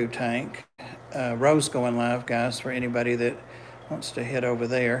Pacu tank. Rose going live, guys, for anybody that wants to head over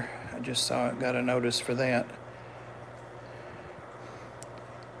there. I just saw it, got a notice for that.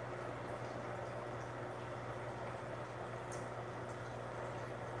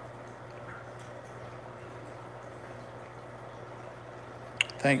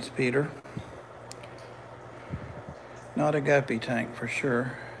 Thanks, Peter. Not a guppy tank for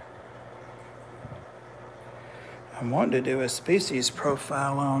sure. I'm wanting to do a species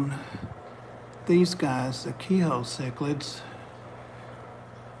profile on these guys, the keyhole cichlids.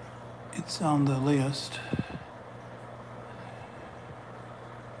 It's on the list.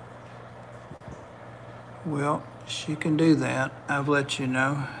 Well, she can do that. I've let you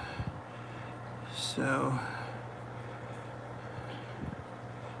know. So,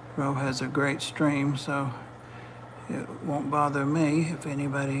 Ro has a great stream, so it won't bother me if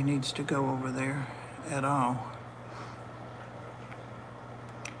anybody needs to go over there at all.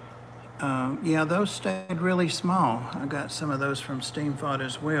 Yeah, those stayed really small. I got some of those from Steamfod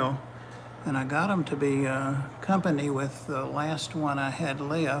as well. And I got them to be company with the last one I had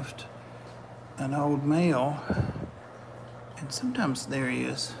left, an old male. And sometimes there he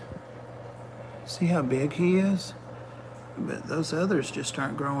is. See how big he is? But those others just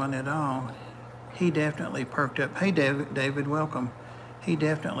aren't growing at all. He definitely perked up. Hey, David, welcome. He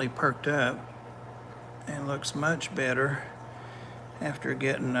definitely perked up and looks much better after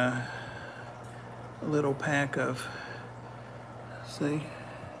getting a little pack of, see,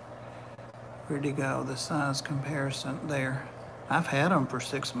 where'd he go? The size comparison there. I've had them for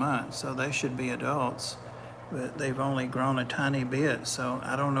 6 months, so they should be adults, but they've only grown a tiny bit, so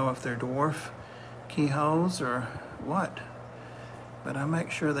I don't know if they're dwarf. keyholes or what. But I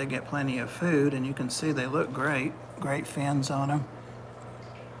make sure they get plenty of food, and you can see they look great. Great fins on them.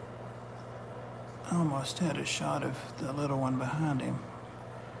 I almost had a shot of the little one behind him.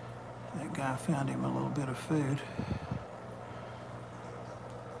 That guy found him a little bit of food.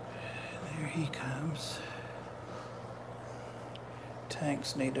 There he comes.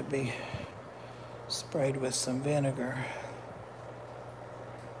 Tanks need to be sprayed with some vinegar.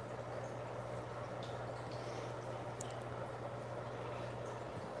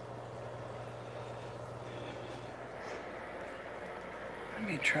 Let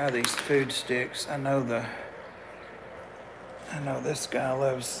me try these food sticks. I know this guy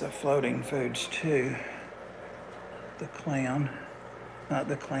loves the floating foods too. The clown. Not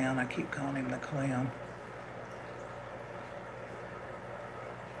the clown, I keep calling him the clown.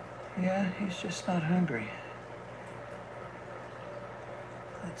 Yeah, he's just not hungry.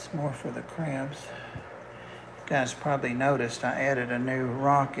 That's more for the crabs. You guys probably noticed I added a new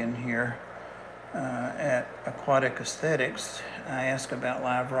rock in here at Aquatic Aesthetics. I asked about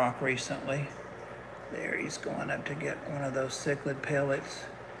live rock recently. There, he's going up to get one of those cichlid pellets.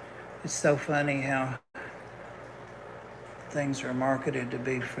 It's so funny how things are marketed to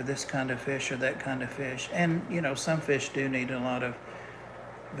be for this kind of fish or that kind of fish. And, you know, some fish do need a lot of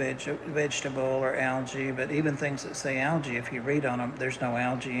vegetable or algae, but even things that say algae, if you read on them, there's no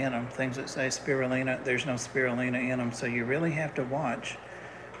algae in them. Things that say spirulina, there's no spirulina in them. So you really have to watch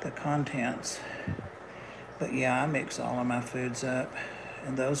the contents. But yeah, I mix all of my foods up.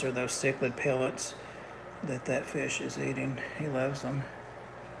 And those are those cichlid pellets that fish is eating. He loves them.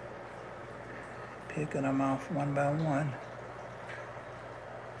 Picking them off one by one.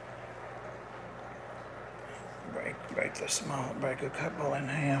 Break a couple in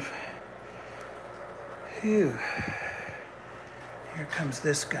half. Phew. Here comes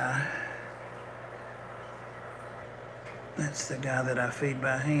this guy. That's the guy that I feed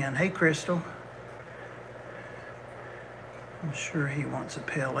by hand. Hey, Crystal. I'm sure he wants a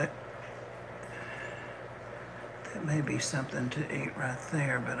pellet. That may be something to eat right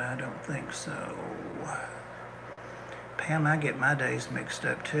there, but I don't think so. Pam, I get my days mixed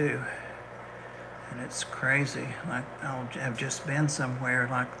up too. And it's crazy. Like, I'll have just been somewhere,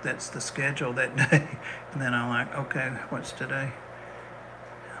 like that's the schedule that day. And then I'm like, okay, what's today?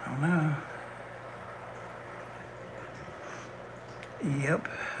 I don't know. Yep,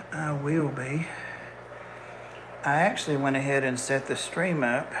 I will be. I actually went ahead and set the stream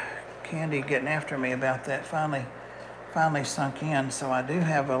up. Candy getting after me about that finally sunk in. So I do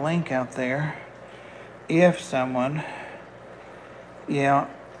have a link out there. If someone, yeah,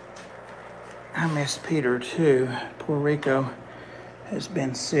 I miss Peter too. Poor Rico has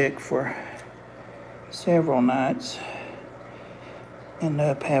been sick for several nights. Ended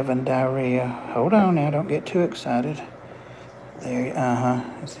up having diarrhea. Hold on now, don't get too excited. There,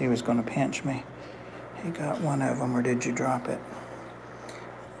 as he was gonna pinch me. He got one of them, or did you drop it?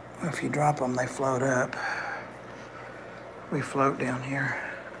 Well, if you drop them, they float up. We float down here.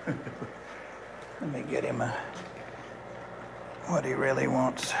 Let me get him what he really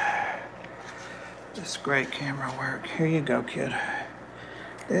wants. This great camera work. Here you go, kid.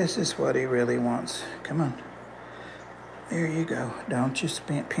 This is what he really wants. Come on. There you go. Don't you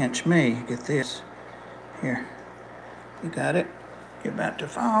pinch me. Get this. Here. You got it? You're about to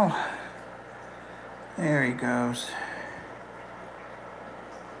fall. There he goes.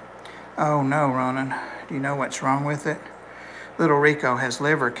 Oh no, Ronan. Do you know what's wrong with it? Little Rico has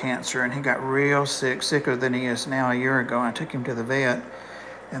liver cancer, and he got real sick, sicker than he is now a year ago. I took him to the vet,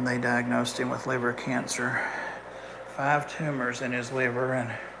 and they diagnosed him with liver cancer. 5 tumors in his liver,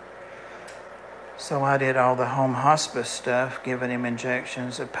 and so I did all the home hospice stuff, giving him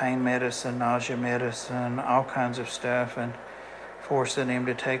injections of pain medicine, nausea medicine, all kinds of stuff, and forcing him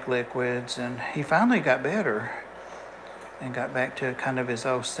to take liquids. And he finally got better and got back to kind of his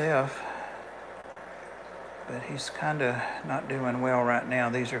old self. But he's kind of not doing well right now.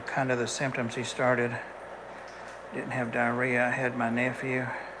 These are kind of the symptoms he started. Didn't have diarrhea. I had my nephew.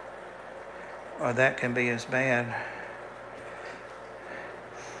 Or that can be as bad.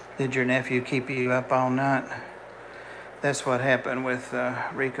 Did your nephew keep you up all night? That's what happened with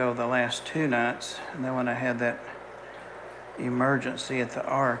Rico the last 2 nights. And then when I had that emergency at the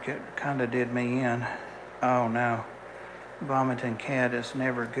Ark, it kind of did me in. Oh no. Vomiting cat is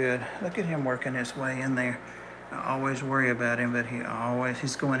never good. Look at him working his way in there. I always worry about him, but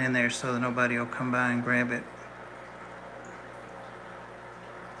he's going in there so that nobody will come by and grab it.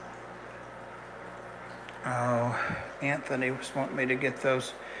 Oh, Anthony was wanting me to get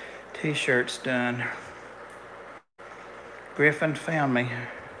those t-shirts done. Griffin found me.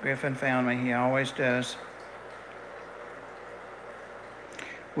 Griffin found me. He always does.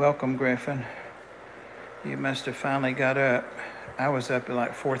 Welcome, Griffin. You must have finally got up. I was up at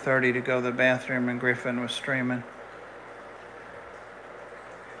like 4:30 to go to the bathroom, and Griffin was streaming.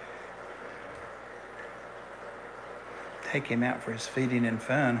 Take him out for his feeding and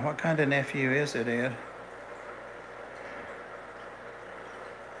fun. What kind of nephew is it, Ed?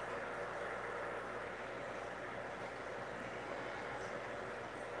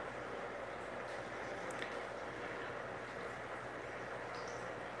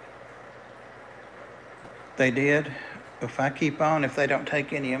 They did. If I keep on, if they don't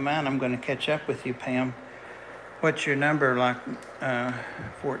take any of mine, I'm going to catch up with you, Pam. What's your number, like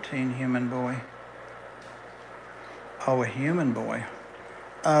 14, human boy? Oh, a human boy.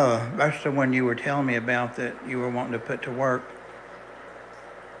 Oh, that's the one you were telling me about that you were wanting to put to work.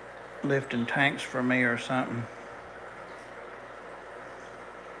 Lifting tanks for me or something.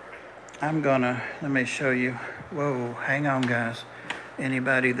 Let me show you. Whoa, hang on, guys.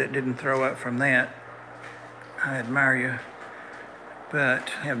 Anybody that didn't throw up from that, I admire you,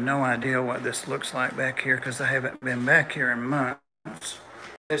 but I have no idea what this looks like back here because I haven't been back here in months.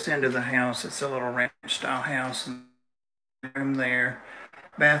 This end of the house, it's a little ranch style house, and room there,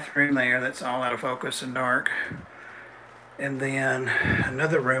 bathroom there, that's all out of focus and dark. And then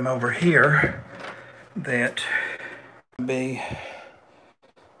another room over here that would be,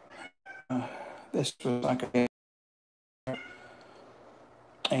 this was like a,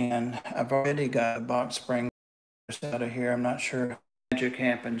 and I've already got a box spring out of here. I'm not sure. Magic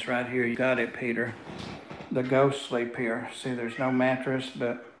happens right here. You got it, Peter. The ghosts sleep here. See, there's no mattress,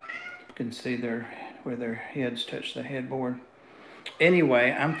 but you can see where their heads touch the headboard.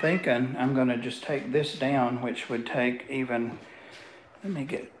 Anyway, I'm thinking I'm going to just take this down, which would take even, let me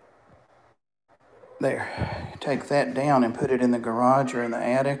get there. Take that down and put it in the garage or in the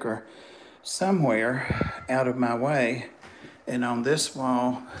attic or somewhere out of my way. And on this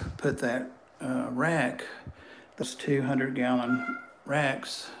wall, put that rack, those 200-gallon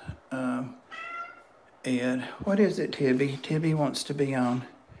racks. Ed, what is it, Tibby? Tibby wants to be on.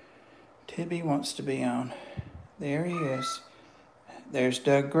 Tibby wants to be on. There he is. There's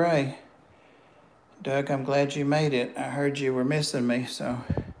Doug Gray. Doug, I'm glad you made it. I heard you were missing me, so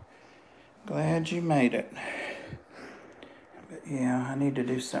glad you made it. But yeah, I need to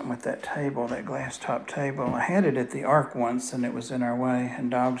do something with that table, that glass top table. I had it at the Ark once and it was in our way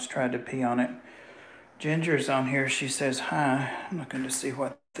and dogs tried to pee on it. Ginger's on here. She says hi. I'm looking to see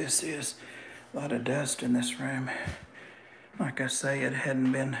what this is. A lot of dust in this room. Like I say, it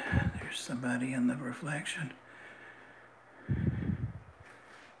hadn't been. There's somebody in the reflection.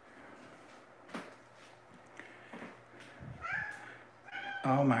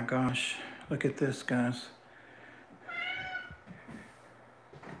 Oh my gosh. Look at this, guys.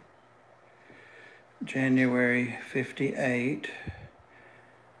 January 58.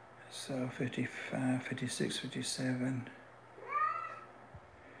 So 55, 56, 57.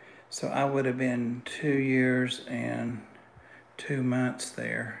 So I would have been 2 years and 2 months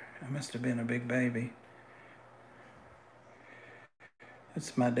there. I must have been a big baby.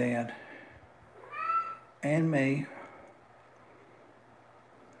 It's my dad. And me.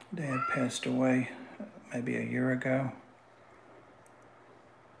 Dad passed away maybe a year ago.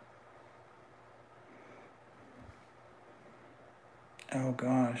 Oh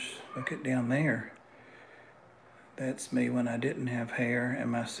gosh, look at down there. That's me when I didn't have hair, and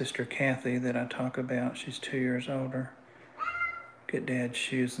my sister Kathy that I talk about, she's 2 years older. Look at Dad's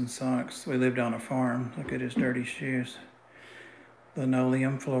shoes and socks. We lived on a farm. Look at his dirty shoes.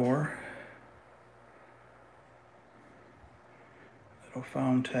 Linoleum floor. Little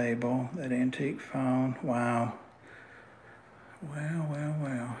phone table, that antique phone. Wow. Well, well,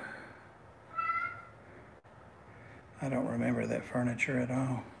 well. I don't remember that furniture at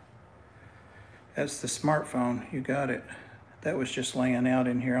all. That's the smartphone. You got it. That was just laying out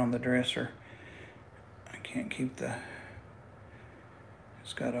in here on the dresser. I can't keep the...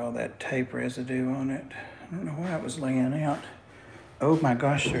 It's got all that tape residue on it. I don't know why it was laying out. Oh my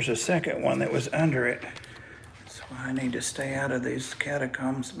gosh, there's a second one that was under it. That's why I need to stay out of these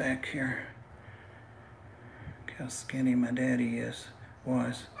catacombs back here. Look how skinny my daddy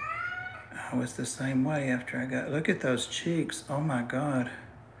was. I was the same way after I got... Look at those cheeks. Oh my God.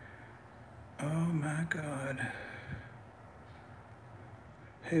 Oh my God.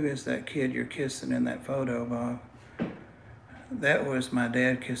 Who is that kid you're kissing in that photo, Bob? That was my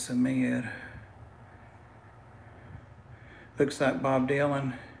dad kissing me, Ed. Looks like Bob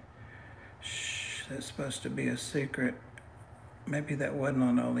Dylan. Shh, that's supposed to be a secret. Maybe that wasn't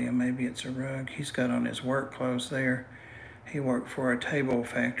linoleum, maybe it's a rug. He's got on his work clothes there. He worked for a table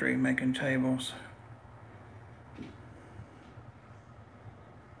factory making tables.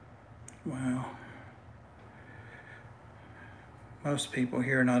 Wow. Most people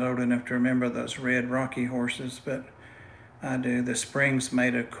here are not old enough to remember those red Rocky horses, but I do. The springs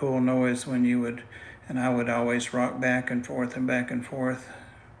made a cool noise when you would, and I would always rock back and forth and back and forth.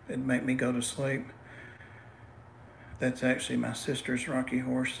 It'd make me go to sleep. That's actually my sister's Rocky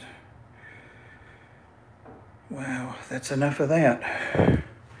horse. Wow, that's enough of that.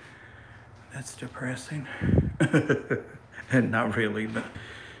 That's depressing. And not really, but.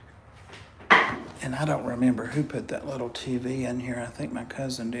 And I don't remember who put that little TV in here. I think my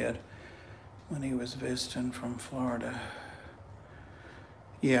cousin did when he was visiting from Florida.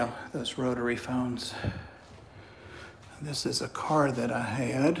 Yeah, those rotary phones. This is a car that I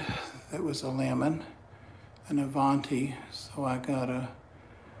had. It was a Lemon, an Avanti. So I got a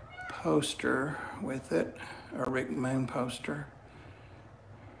poster with it, a Rick Moon poster.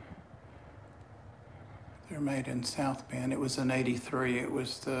 They're made in South Bend. It was in '83. It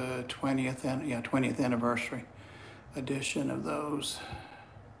was the 20th anniversary edition of those.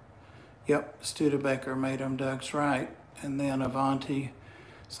 Yep, Studebaker made them, Doug's right. And then Avanti,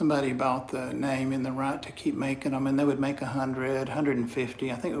 somebody bought the name and the right to keep making them, and they would make 100,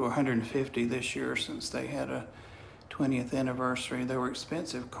 150. I think there were 150 this year since they had a 20th anniversary. They were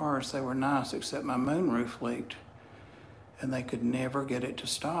expensive cars. They were nice, except my moonroof leaked. And they could never get it to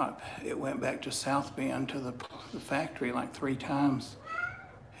stop. It went back to South Bend to the factory like 3 times.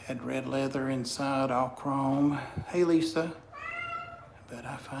 Had red leather inside, all chrome. Hey, Lisa. But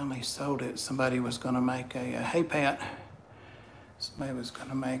I finally sold it. Somebody was gonna make hey, Pat. Somebody was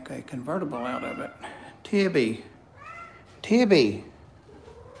gonna make a convertible out of it. Tibby. Tibby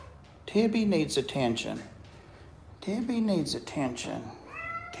needs attention. Tibby needs attention.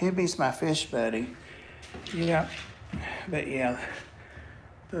 Tibby's my fish buddy. Yeah. But yeah,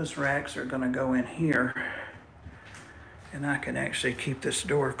 those racks are gonna go in here, and I can actually keep this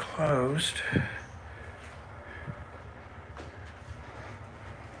door closed.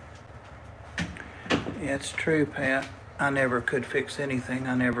 Yeah, it's true, Pat. I never could fix anything.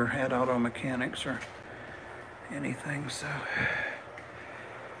 I never had auto mechanics or anything, so.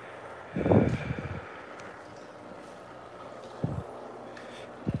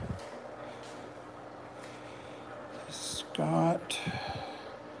 Scott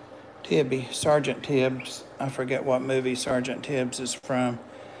Tibby, Sergeant Tibbs. I forget what movie Sergeant Tibbs is from.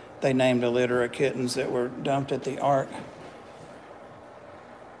 They named a litter of kittens that were dumped at the Ark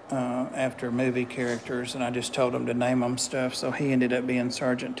after movie characters, and I just told him to name them stuff, so he ended up being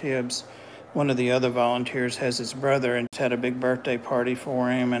Sergeant Tibbs. One of the other volunteers has his brother and had a big birthday party for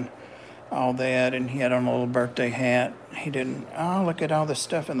him and all that, and he had on a little birthday hat. He didn't, oh, look at all the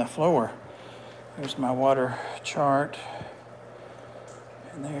stuff in the floor. There's my water chart.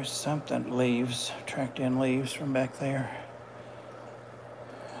 And there's something, leaves, tracked in leaves from back there.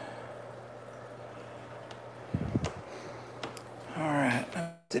 All right,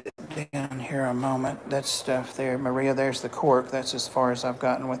 sit down here a moment. That's stuff there. Maria, there's the cork. That's as far as I've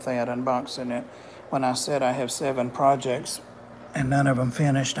gotten with that, unboxing it. When I said I have 7 projects and none of them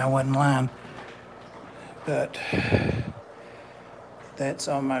finished, I wasn't lying. But that's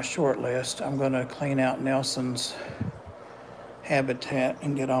on my short list. I'm gonna clean out Nelson's habitat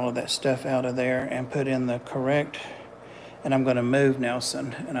and get all of that stuff out of there and put in the correct, and I'm gonna move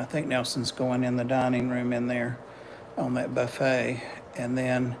Nelson, and I think Nelson's going in the dining room in there on that buffet. And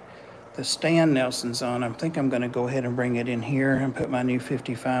then the stand Nelson's on, I think I'm gonna go ahead and bring it in here and put my new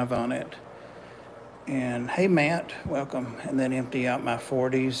 55 on it. And hey, Matt, welcome. And then empty out my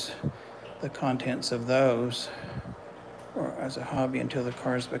 40s, the contents of those, or as a hobby until the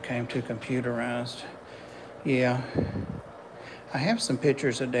cars became too computerized. Yeah. I have some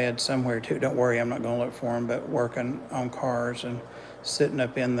pictures of Dad somewhere too. Don't worry, I'm not gonna look for them, but working on cars and sitting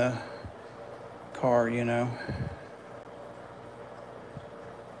up in the car, you know.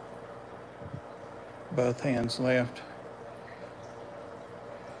 Both hands left.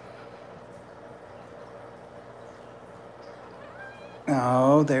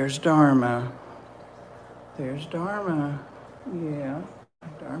 Oh, there's Dharma. There's Dharma. Yeah,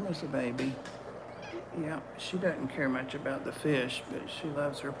 Dharma's a baby. Yeah, she doesn't care much about the fish, but she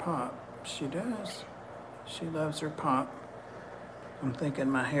loves her pop. She does. She loves her pop. I'm thinking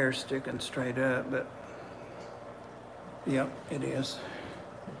my hair's sticking straight up, but yep, it is.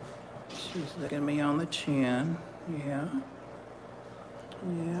 She's licking me on the chin. Yeah.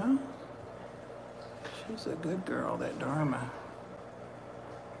 Yeah. She's a good girl, that Dharma.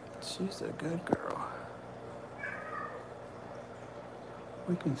 She's a good girl.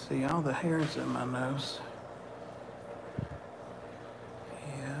 We can see all the hairs in my nose.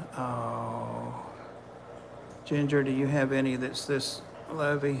 Ginger, do you have any that's this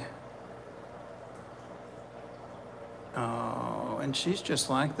lovey? Oh, and she's just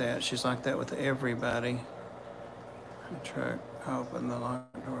like that. She's like that with everybody. The truck, open the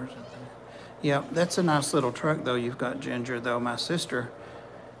locked doors. Yeah, that's a nice little truck though you've got, Ginger, though. My sister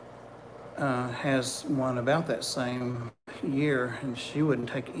has one about that same year, and she wouldn't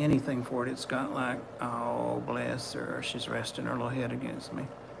take anything for it. It's got like, oh, bless her. She's resting her little head against me.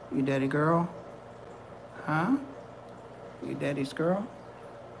 You daddy girl? Huh? You daddy's girl?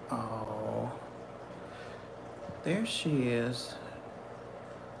 Oh. There she is.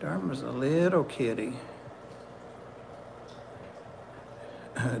 Dharma's a little kitty.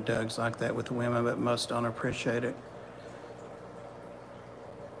 Doug's like that with women, but most don't appreciate it.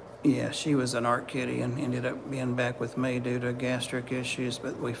 Yeah, she was an art kitty and ended up being back with me due to gastric issues,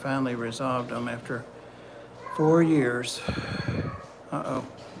 but we finally resolved them after 4 years. Uh-oh.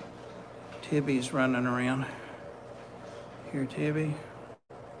 Tibby's running around. Here, Tibby.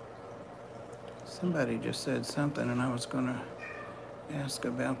 Somebody just said something, and I was going to ask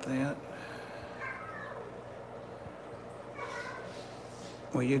about that.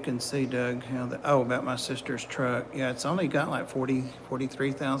 Well, you can see, Doug, about my sister's truck. Yeah, it's only got like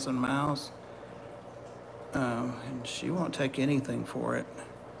 43,000 miles. And she won't take anything for it.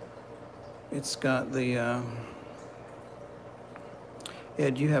 It's got the,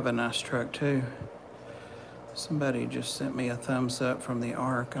 Ed, you have a nice truck too. Somebody just sent me a thumbs up from the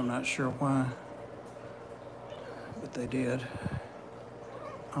ARC. I'm not sure why, but they did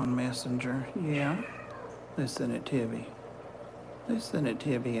on Messenger. Yeah, listen at Tibby. Listen at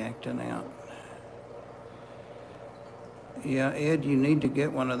Tibby acting out. Yeah, Ed, you need to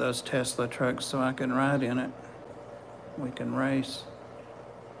get one of those Tesla trucks so I can ride in it. We can race.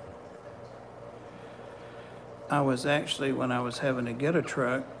 I was actually, when I was having to get a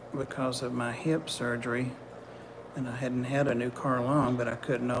truck because of my hip surgery, and I hadn't had a new car long, but I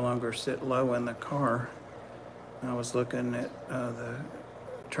could no longer sit low in the car. I was looking at the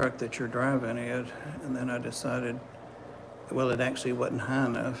truck that you're driving, Ed, and then I decided, well, it actually wasn't high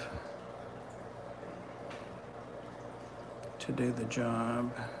enough to do the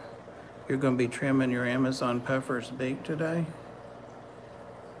job. You're going to be trimming your Amazon puffer's beak today?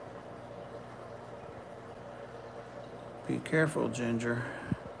 Be careful, Ginger.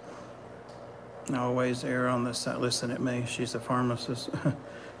 Always err on the side. Listen at me. She's a pharmacist.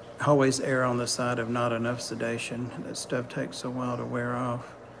 Always err on the side of not enough sedation. That stuff takes a while to wear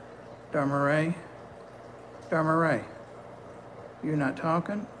off. Dharma Ray? Dharma Ray? You're not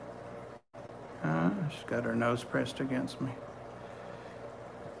talking? Huh? She's got her nose pressed against me.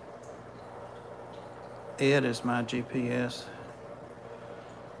 Ed is my GPS.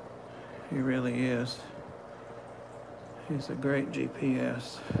 He really is. He's a great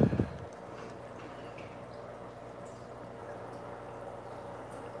GPS.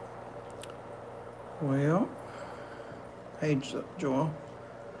 Well, hey, Joel.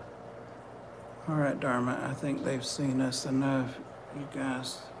 All right, Dharma, I think they've seen us enough. You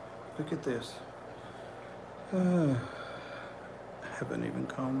guys, look at this. I haven't even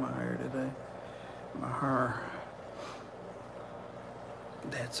combed my hair today. My hair.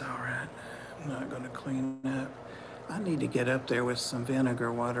 That's all right. I'm not going to clean up. I need to get up there with some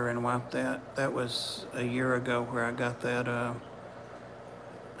vinegar water and wipe that. That was a year ago where I got that, I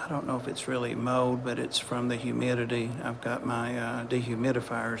don't know if it's really mold, but it's from the humidity. I've got my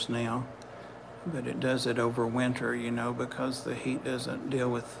dehumidifiers now, but it does it over winter, you know, because the heat doesn't deal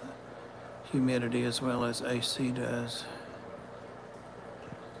with humidity as well as AC does.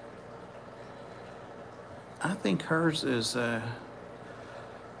 I think hers is a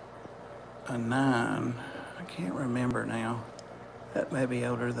 9. I can't remember now. That may be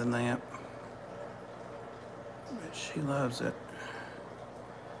older than that. But she loves it.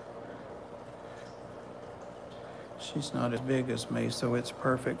 She's not as big as me, so it's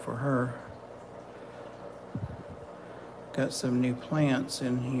perfect for her. Got some new plants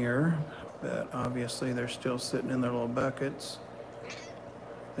in here, but obviously they're still sitting in their little buckets.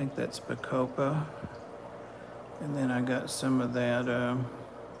 I think that's Bacopa. And then I got some of that,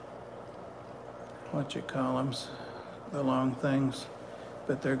 what you call them, the long things.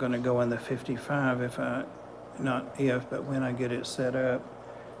 But they're gonna go in the 55 but when I get it set up.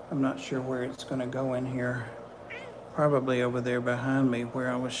 I'm not sure where it's gonna go in here. Probably over there behind me where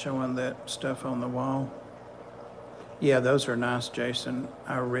I was showing that stuff on the wall. Yeah, those are nice, Jason.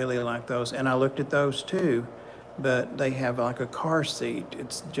 I really like those. And I looked at those too, but they have like a car seat.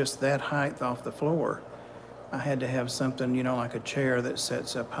 It's just that height off the floor. I had to have something, you know, like a chair that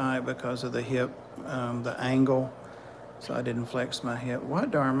sets up high because of the hip, the angle. So I didn't flex my hip. What,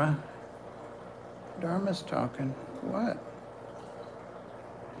 Dharma? Dharma's talking. What?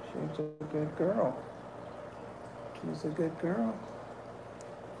 She's a good girl. She's a good girl.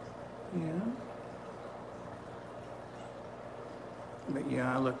 Yeah. But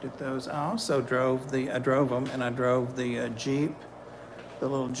yeah, I looked at those. I also drove them, and I drove the Jeep, the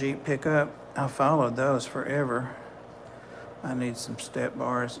little Jeep pickup. I followed those forever. I need some step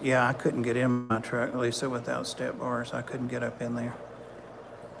bars. Yeah, I couldn't get in my truck, Lisa, without step bars. I couldn't get up in there.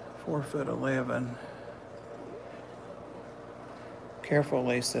 4'11". Careful,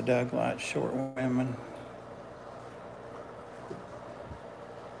 Lisa. Doug likes short women.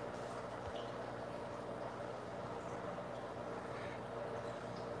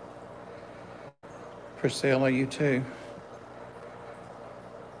 Priscilla, you too.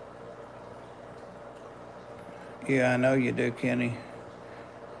 Yeah, I know you do, Kenny.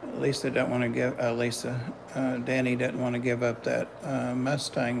 Lisa don't want to give, Danny doesn't want to give up that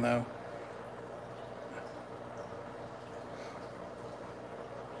Mustang though.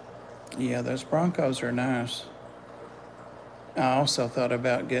 Yeah, those Broncos are nice. I also thought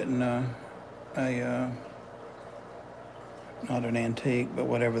about getting not an antique, but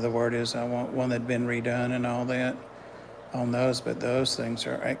whatever the word is, I want one that'd been redone and all that on those, but those things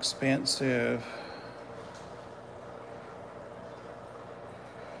are expensive.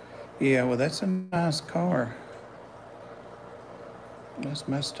 Yeah, well, that's a nice car. Those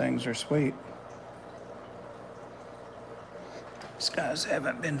Mustangs are sweet. These guys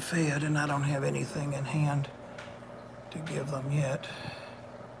haven't been fed, and I don't have anything in hand to give them yet.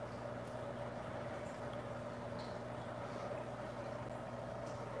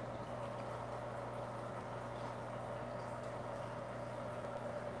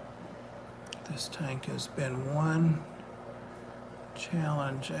 This tank has been one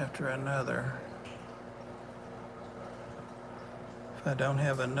challenge after another. If I don't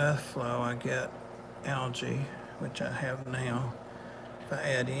have enough flow, I get algae, which I have now. If I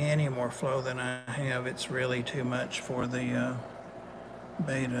add any more flow than I have, it's really too much for the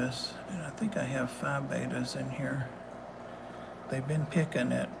betas. And I think I have 5 betas in here. They've been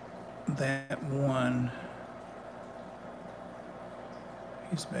picking at that one.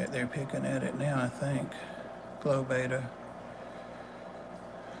 He's back there picking at it now, I think. Glow beta.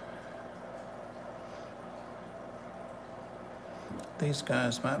 These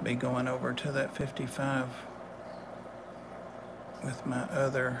guys might be going over to that 55 with my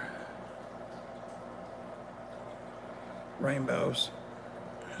other rainbows.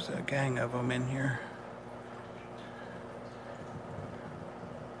 There's a gang of them in here.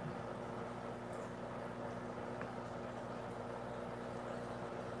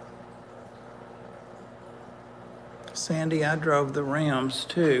 Sandy, I drove the Rams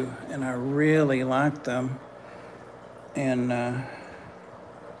too, and I really liked them. And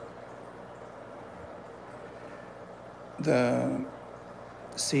the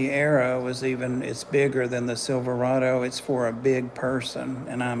Sierra was it's bigger than the Silverado. It's for a big person,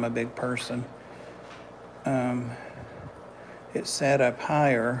 and I'm a big person. It sat up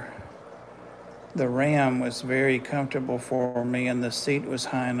higher. The Ram was very comfortable for me, and the seat was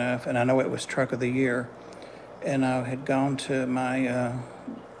high enough, and I know it was Truck of the Year. And I had gone to my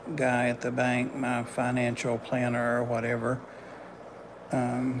guy at the bank, my financial planner or whatever,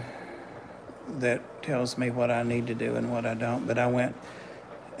 that tells me what I need to do and what I don't. But I went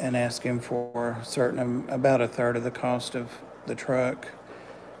and asked him for about a third of the cost of the truck.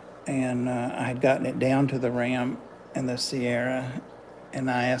 And I had gotten it down to the Ram and the Sierra,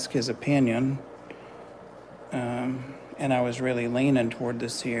 and I asked his opinion. And I was really leaning toward the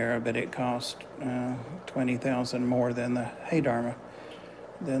Sierra, but it cost $20,000 more than the Dharma,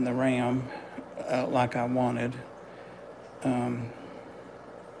 than the Ram, like I wanted.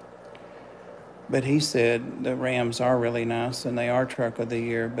 But he said the Rams are really nice and they are Truck of the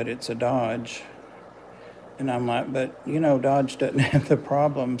Year, but it's a Dodge. And I'm like, but Dodge doesn't have the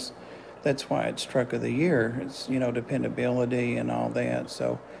problems. That's why it's Truck of the Year. It's, dependability and all that.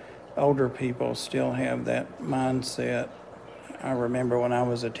 So older people still have that mindset. I remember when I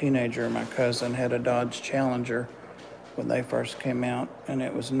was a teenager, my cousin had a Dodge Challenger when they first came out, and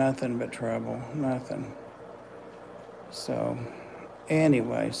it was nothing but trouble, nothing. So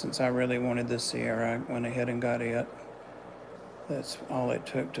anyway, since I really wanted the Sierra, I went ahead and got it. That's all it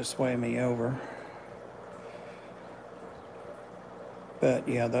took to sway me over. But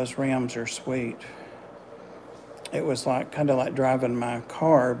yeah, those Rams are sweet. It was kind of like driving my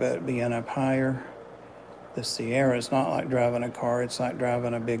car, but being up higher. The Sierra is not like driving a car. It's like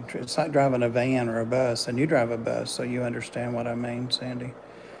driving it's like driving a van or a bus, and you drive a bus, so you understand what I mean, Sandy.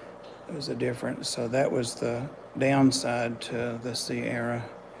 It was a difference. So that was the downside to the Sierra.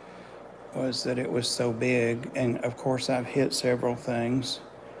 was that it was so big. And of course, I've hit several things,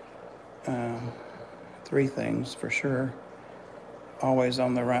 3 things for sure. Always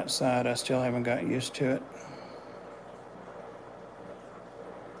on the right side. I still haven't got used to it.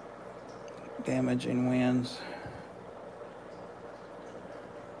 Damaging winds.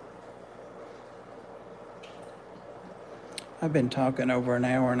 I've been talking over an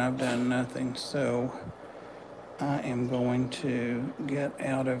hour and I've done nothing, so I am going to get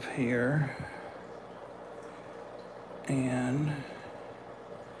out of here. And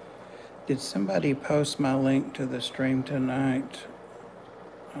did somebody post my link to the stream tonight?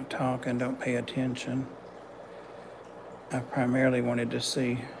 I talk and don't pay attention. I primarily wanted to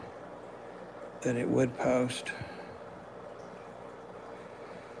see that it would post.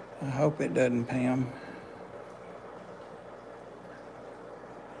 I hope it doesn't, Pam.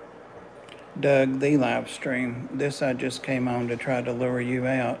 Doug, the live stream. This I just came on to try to lure you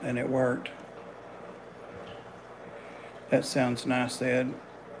out, and it worked. That sounds nice, Ed.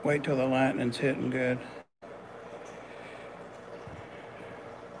 Wait till the lightning's hitting good.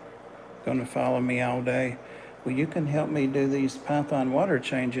 Gonna follow me all day. Well, you can help me do these Python water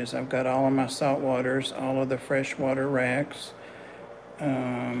changes. I've got all of my salt waters, all of the freshwater racks,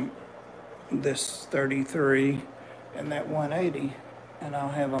 this 33 and that 180, and I'll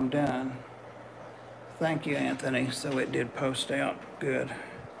have them done. Thank you, Anthony. So it did post out. Good.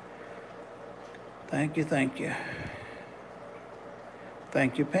 Thank you, thank you.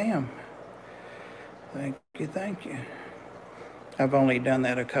 Thank you, Pam. Thank you, thank you. I've only done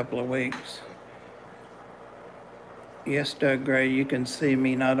that a couple of weeks. Yes, Doug Gray, you can see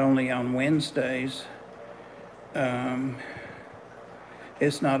me not only on Wednesdays.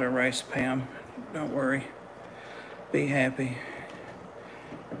 It's not a race, Pam. Don't worry. Be happy.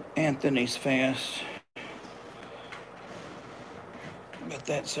 Anthony's fast. But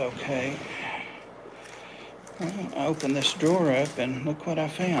that's okay. Well, I opened this drawer up and look what I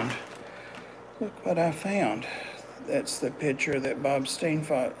found. Look what I found. That's the picture that Bob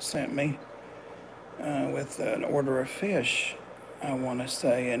Steenfott sent me with an order of fish, I want to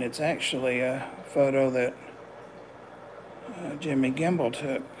say. And it's actually a photo that Jimmy Gimbel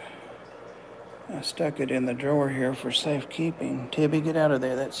took. I stuck it in the drawer here for safekeeping. Tibby, get out of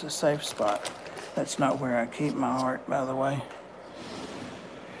there. That's a safe spot. That's not where I keep my heart, by the way.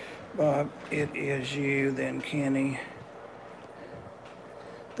 Bob, it is you, then Kenny,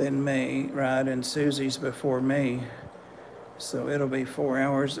 then me, right? And Susie's before me. So it'll be 4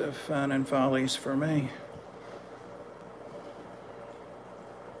 hours of fun and follies for me.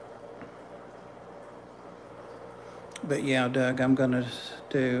 But yeah, Doug, I'm going to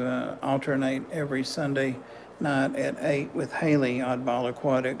do alternate every Sunday night at 8 with Haley, Oddball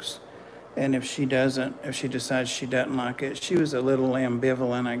Aquatics. And if she decides she doesn't like it, she was a little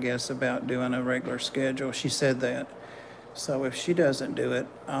ambivalent, I guess, about doing a regular schedule. She said that. So if she doesn't do it,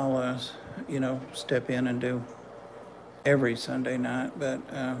 I'll, step in and do every Sunday night.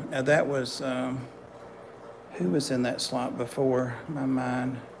 But now that was, who was in that slot before? My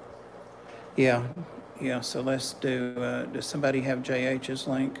mind. Yeah, so let's do, does somebody have JH's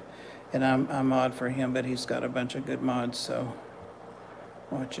link? And I'm mod for him, but he's got a bunch of good mods, so.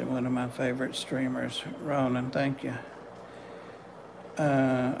 Watching one of my favorite streamers, Ronan, thank you.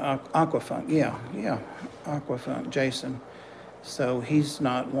 Aquafunk, yeah, Aquafunk, Jason. So he's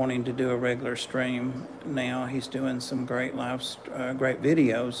not wanting to do a regular stream now. He's doing some great great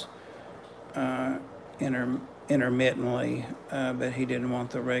videos intermittently, but he didn't want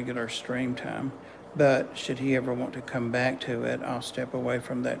the regular stream time. But should he ever want to come back to it, I'll step away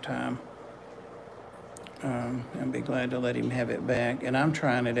from that time. And be glad to let him have it back. And I'm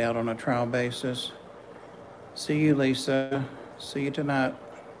trying it out on a trial basis. See you, Lisa. See you tonight.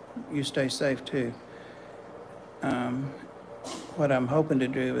 You stay safe too. What I'm hoping to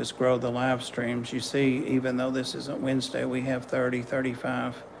do is grow the live streams. You see, even though this isn't Wednesday, we have 30,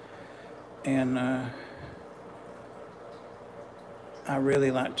 35. And I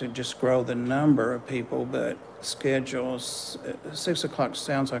really like to just grow the number of people, but schedules, 6 o'clock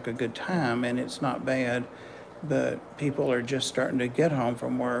sounds like a good time, and it's not bad, but people are just starting to get home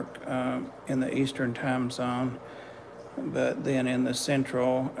from work in the Eastern time zone. But then in the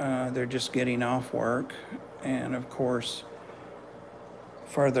Central, they're just getting off work. And of course,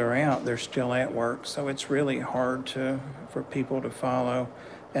 further out, they're still at work. So it's really hard for people to follow.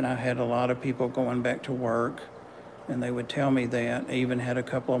 And I had a lot of people going back to work, and they would tell me that. I even had a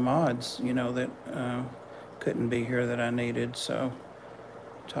couple of mods, that couldn't be here that I needed. So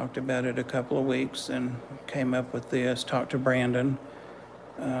talked about it a couple of weeks and came up with this. Talked to Brandon.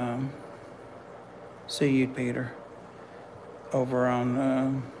 See you, Peter, over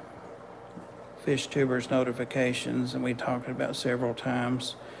on fish tubers notifications, and we talked about several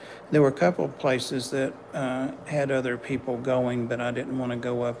times. There were a couple of places that had other people going, but I didn't want to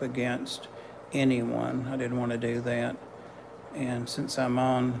go up against anyone. I didn't want to do that. And since I'm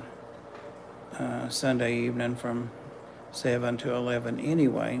on Sunday evening from 7 to 11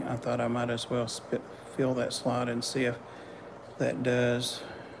 anyway, I thought I might as well fill that slot and see if that does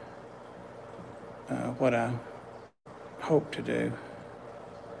what I hope to do.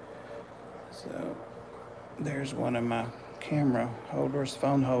 So there's one of my camera holders,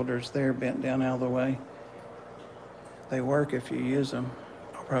 phone holders there, bent down out of the way. They work if you use them.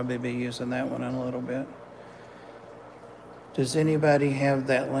 I'll probably be using that one in a little bit. Does anybody have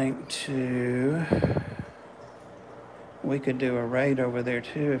that link to? We could do a raid over there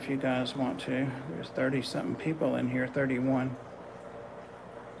too if you guys want to. There's 30-something people in here, 31.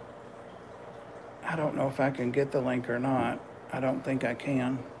 I don't know if I can get the link or not. I don't think I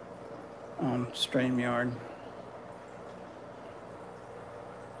can on StreamYard.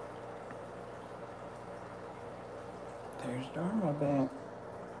 There's Dharma back.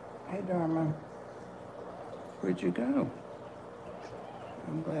 Hey, Dharma. Where'd you go?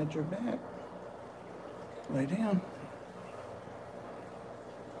 I'm glad you're back. Lay down.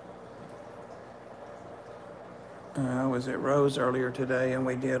 I was at Rose earlier today, and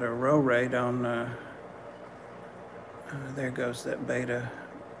we did a row raid on, there goes that beta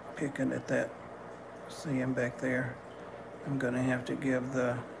picking at that. See him back there. I'm going to have to give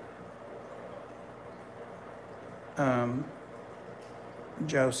the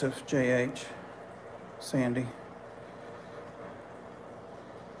Joseph, JH, Sandy.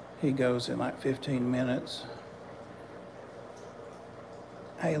 He goes in like 15 minutes.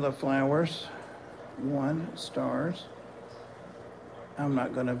 Ayla Flowers, 1 stars. I'm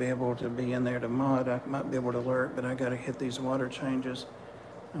not going to be able to be in there to mod. I might be able to lurk, but I got to hit these water changes.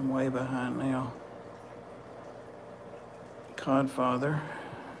 I'm way behind now. Codfather.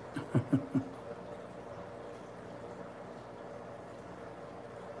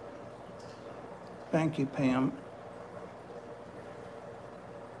 Thank you, Pam.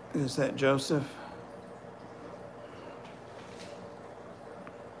 Is that Joseph?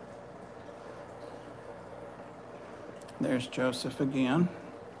 There's Joseph again.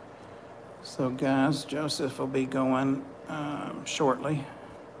 So guys, Joseph will be going shortly.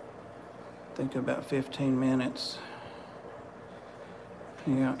 I think about 15 minutes.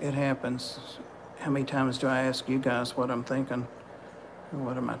 Yeah, it happens. How many times do I ask you guys what I'm thinking? Or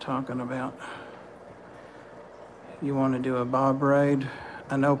what am I talking about? You want to do a Bob raid?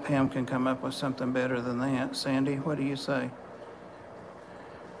 I know Pam can come up with something better than that. Sandy, what do you say?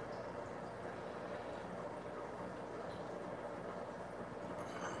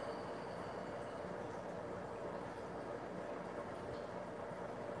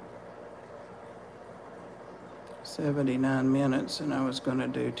 "79 minutes, and I was going to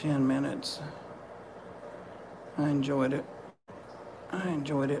do 10 minutes. I enjoyed it.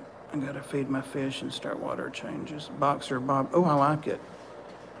 I got to feed my fish and start water changes. Boxer Bob. Oh, I like it.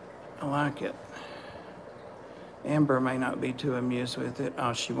 I like it. Amber may not be too amused with it.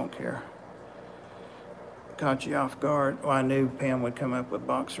 Oh, she won't care. Caught you off guard. Oh, I knew Pam would come up with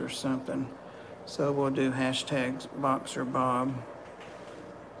Boxer something. So we'll do hashtags Boxer Bob.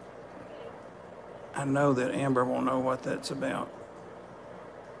 I know that Amber will know what that's about.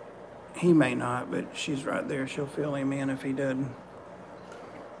 He may not, but she's right there. She'll fill him in if he doesn't.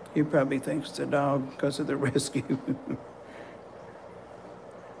 He probably thinks it's a dog because of the rescue.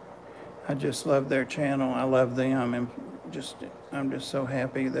 I just love their channel. I love them, and I'm just so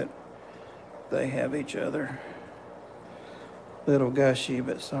happy that they have each other. Little gushy,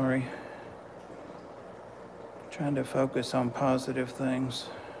 but sorry. Trying to focus on positive things.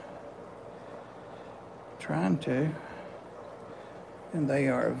 Trying to. And they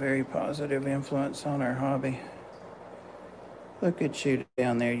are a very positive influence on our hobby. Look at you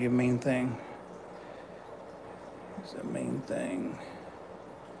down there, you mean thing. It's a mean thing.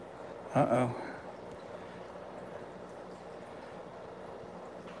 Uh-oh.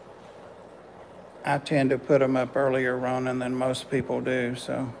 I tend to put them up earlier, Ronan, than most people do,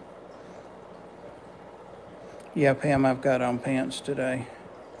 so. Yeah, Pam, I've got on pants today.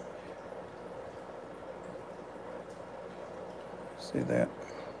 See that?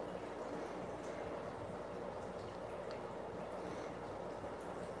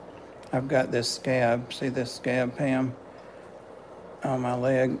 I've got this scab, see this scab, Pam, on my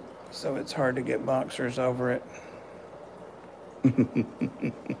leg, so it's hard to get boxers over it.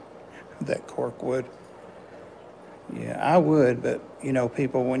 That cork wood. Yeah, I would, but you know,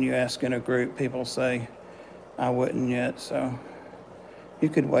 people, when you ask in a group, people say, I wouldn't yet, so You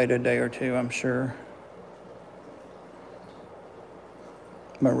could wait a day or two, I'm sure.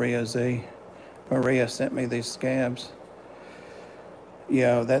 Maria Z. Maria sent me these scabs.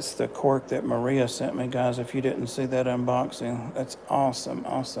 Yeah, that's the cork that Maria sent me, guys. If you didn't see that unboxing, that's awesome,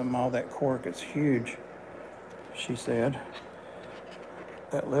 awesome. All that cork, it's huge, she said.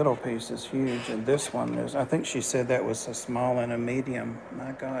 That little piece is huge, and this one is, I think she said that was a small and a medium.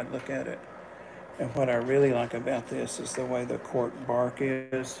 My God, look at it. And what I really like about this is the way the cork bark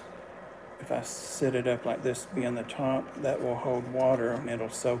is. If I sit it up like this, being the top, that will hold water and it'll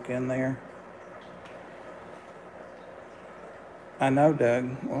soak in there. I know,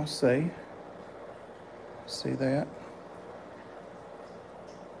 Doug. We'll see. See that?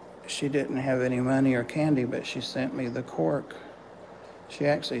 She didn't have any money or candy, but she sent me the cork. She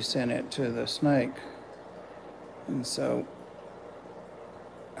actually sent it to the snake. And so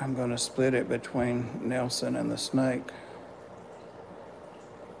I'm going to split it between Nelson and the snake.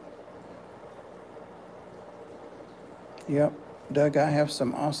 Yep, Doug, I have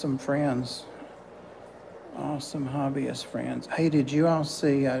some awesome friends. Awesome hobbyist friends. Hey, did you all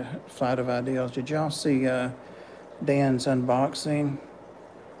see Flight of Ideals? Did y'all see Dan's unboxing?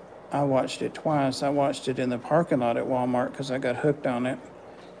 I watched it twice. I watched it in the parking lot at Walmart because I got hooked on it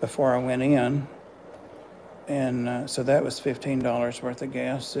before I went in. And so that was $15 worth of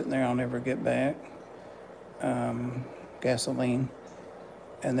gas sitting there I'll never get back. Gasoline.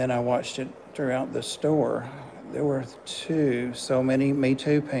 And then I watched it throughout the store. There were so many, me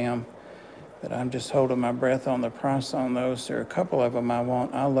too, Pam, but I'm just holding my breath on the price on those. There are a couple of them I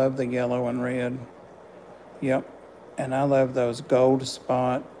want. I love the yellow and red. Yep. And I love those gold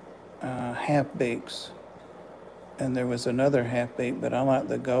spot half beaks. And there was another half beak, but I like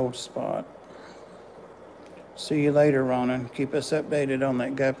the gold spot. See you later, Ronan. Keep us updated on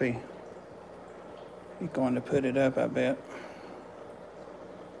that guppy. You're going to put it up, I bet.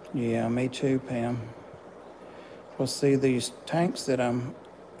 Yeah, me too, Pam. Well, see, these tanks that I'm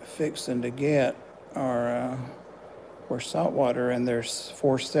fixing to get are saltwater, and there's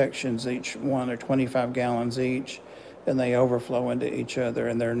 4 sections each one. They're 25 gallons each, and they overflow into each other.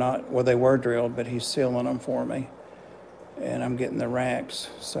 And they're not, well, they were drilled, but he's sealing them for me. And I'm getting the racks.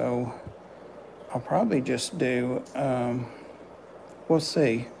 So I'll probably just do, we'll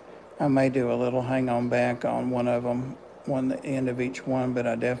see. I may do a little hang on back on one of them, one end of each one, but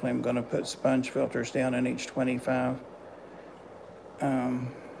I definitely am going to put sponge filters down in each 25.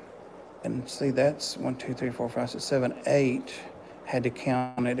 And see, that's 1, 2, 3, 4, 5, 6, 7, 8. Had to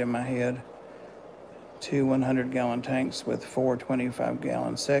count it in my head. 2 100-gallon tanks with 4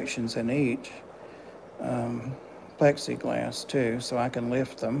 25-gallon sections in each. Plexiglass too, so I can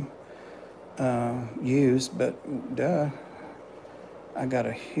lift them. Used, but duh. I got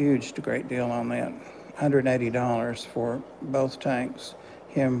a great deal on that. $180 for both tanks.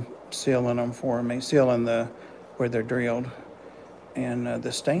 Him sealing them for me, sealing where they're drilled, and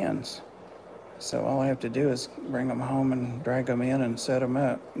the stands. So all I have to do is bring them home and drag them in and set them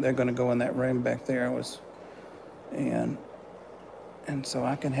up. They're going to go in that room back there. And so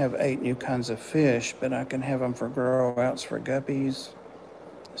I can have 8 new kinds of fish, but I can have them for grow outs for guppies.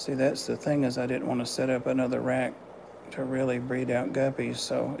 See, that's the thing, is I didn't want to set up another rack to really breed out guppies,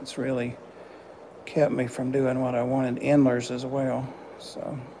 so it's really kept me from doing what I wanted. Endlers as well,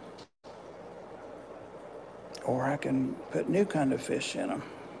 so. Or I can put new kind of fish in them,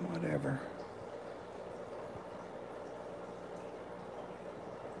 whatever.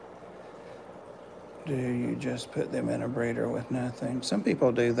 Do you just put them in a breeder with nothing? Some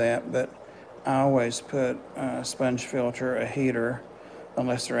people do that, but I always put a sponge filter, a heater,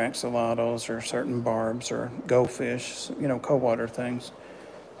 unless they're axolotls or certain barbs or goldfish, cold water things.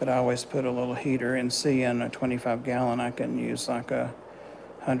 But I always put a little heater, and see, in a 25-gallon, I can use like a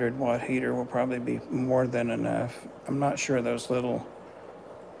 100-watt heater will probably be more than enough. I'm not sure those little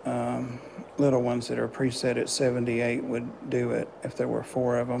ones that are preset at 78 would do it if there were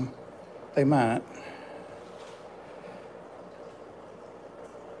 4 of them. They might.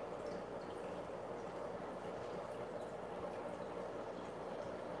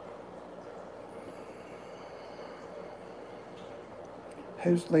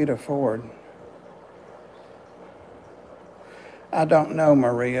 Who's Lita Ford? I don't know,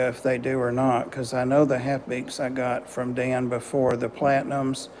 Maria, if they do or not, because I know the half-beaks I got from Dan before, the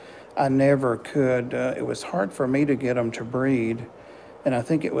platinums, I never could. It was hard for me to get them to breed, and I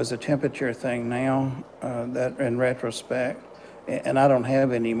think it was a temperature thing now, that in retrospect, and I don't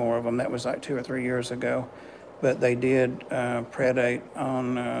have any more of them. That was like 2 or 3 years ago, but they did predate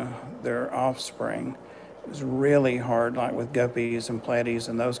on their offspring. It was really hard, like with guppies and platies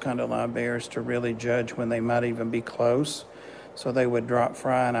and those kind of live bears, to really judge when they might even be close. So they would drop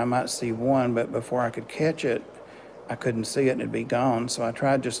fry and I might see one, but before I could catch it, I couldn't see it and it'd be gone. So I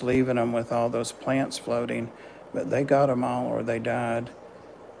tried just leaving them with all those plants floating, but they got them all or they died.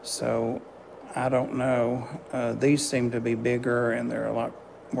 So I don't know. These seem to be bigger and they're a lot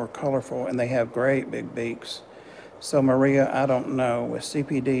more colorful and they have great big beaks. So Maria, I don't know. With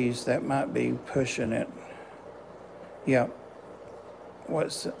CPDs, that might be pushing it. Yep.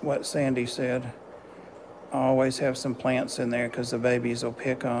 What Sandy said. I always have some plants in there because the babies will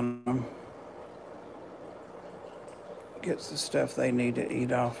pick on them. Gets the stuff they need to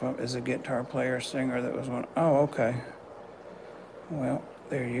eat off of. As a guitar player, singer that was one. Oh, okay. Well,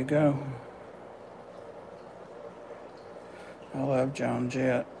 there you go. I love Joan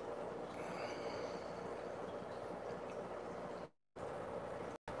Jett.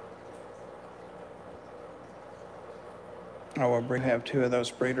 Oh, we have 2 of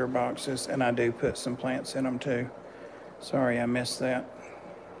those breeder boxes, and I do put some plants in them too. Sorry, I missed that.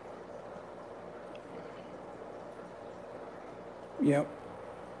 Yep.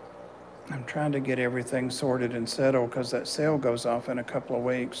 I'm trying to get everything sorted and settled because that sale goes off in a couple of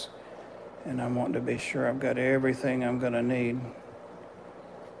weeks, and I want to be sure I've got everything I'm going to need.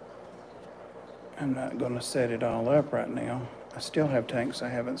 I'm not going to set it all up right now. I still have tanks I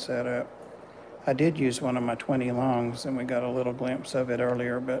haven't set up. I did use one of my 20 longs, and we got a little glimpse of it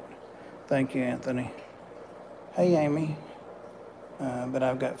earlier, but thank you, Anthony. Hey, Amy. But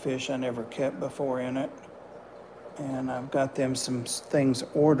I've got fish I never kept before in it, and I've got them some things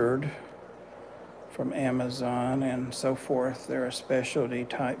ordered from Amazon and so forth. They're a specialty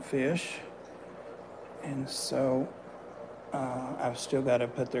type fish, and so I've still got to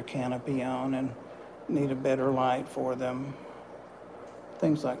put their canopy on and need a better light for them,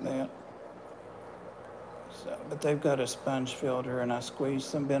 things like that. So, but they've got a sponge filter, and I squeezed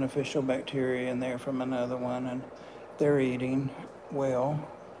some beneficial bacteria in there from another one, and they're eating well.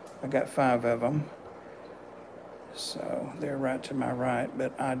 I got 5 of them, so they're right to my right,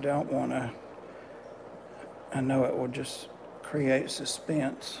 but I don't want to, I know it will just create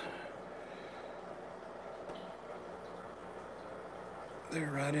suspense. They're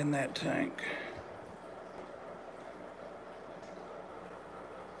right in that tank.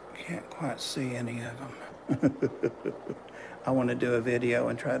 Can't quite see any of them. I want to do a video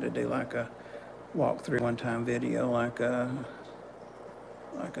and try to do like a walkthrough one-time video, like a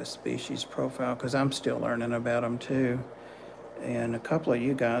species profile, because I'm still learning about them too. And a couple of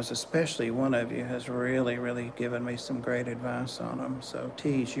you guys, especially one of you, has really given me some great advice on them. So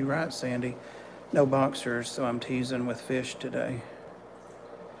tease, you right, Sandy. No boxers, so I'm teasing with fish today.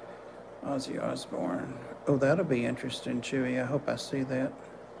 Ozzy Osbourne. Oh, that'll be interesting, Chewy. I hope I see that.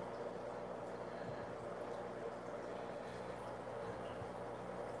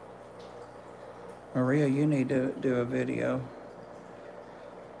 Maria, you need to do a video.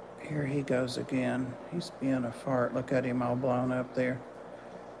 Here he goes again. He's being a fart. Look at him all blown up there.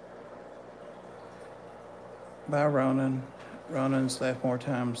 Bye, Ronan. Ronan's left more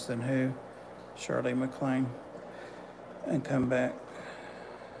times than who? Shirley MacLaine. And come back.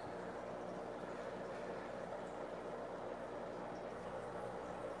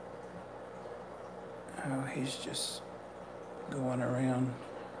 Oh, he's just going around.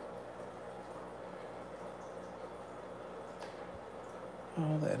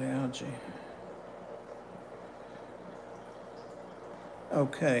 All that algae.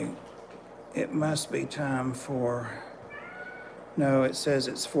 Okay, it must be time for, no, it says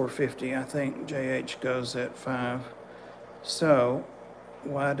it's 4:50. I think JH goes at 5. So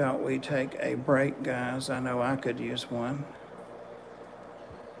why don't we take a break, guys? I know I could use one.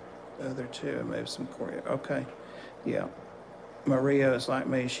 The other 2, maybe some choreo. Okay, yeah. Maria is like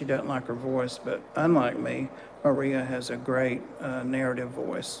me. She doesn't like her voice, but unlike me, Maria has a great narrative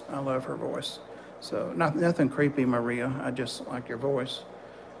voice. I love her voice. So nothing creepy, Maria. I just like your voice.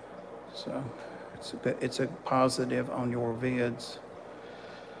 So it's a positive on your vids.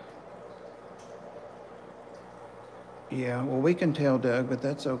 Yeah, well, we can tell Doug, but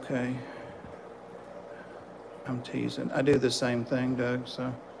that's okay. I'm teasing. I do the same thing, Doug.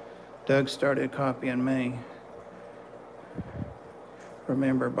 So Doug started copying me.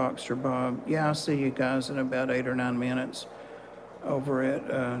 Remember Boxer Bob. Yeah, I'll see you guys in about 8 or 9 minutes over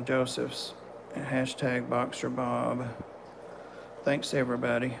at Joseph's. Hashtag Boxer Bob. Thanks,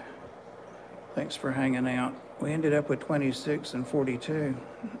 everybody. Thanks for hanging out. We ended up with 26 and 42.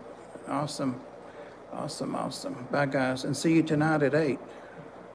 Awesome. Awesome. Bye, guys. And see you tonight at 8.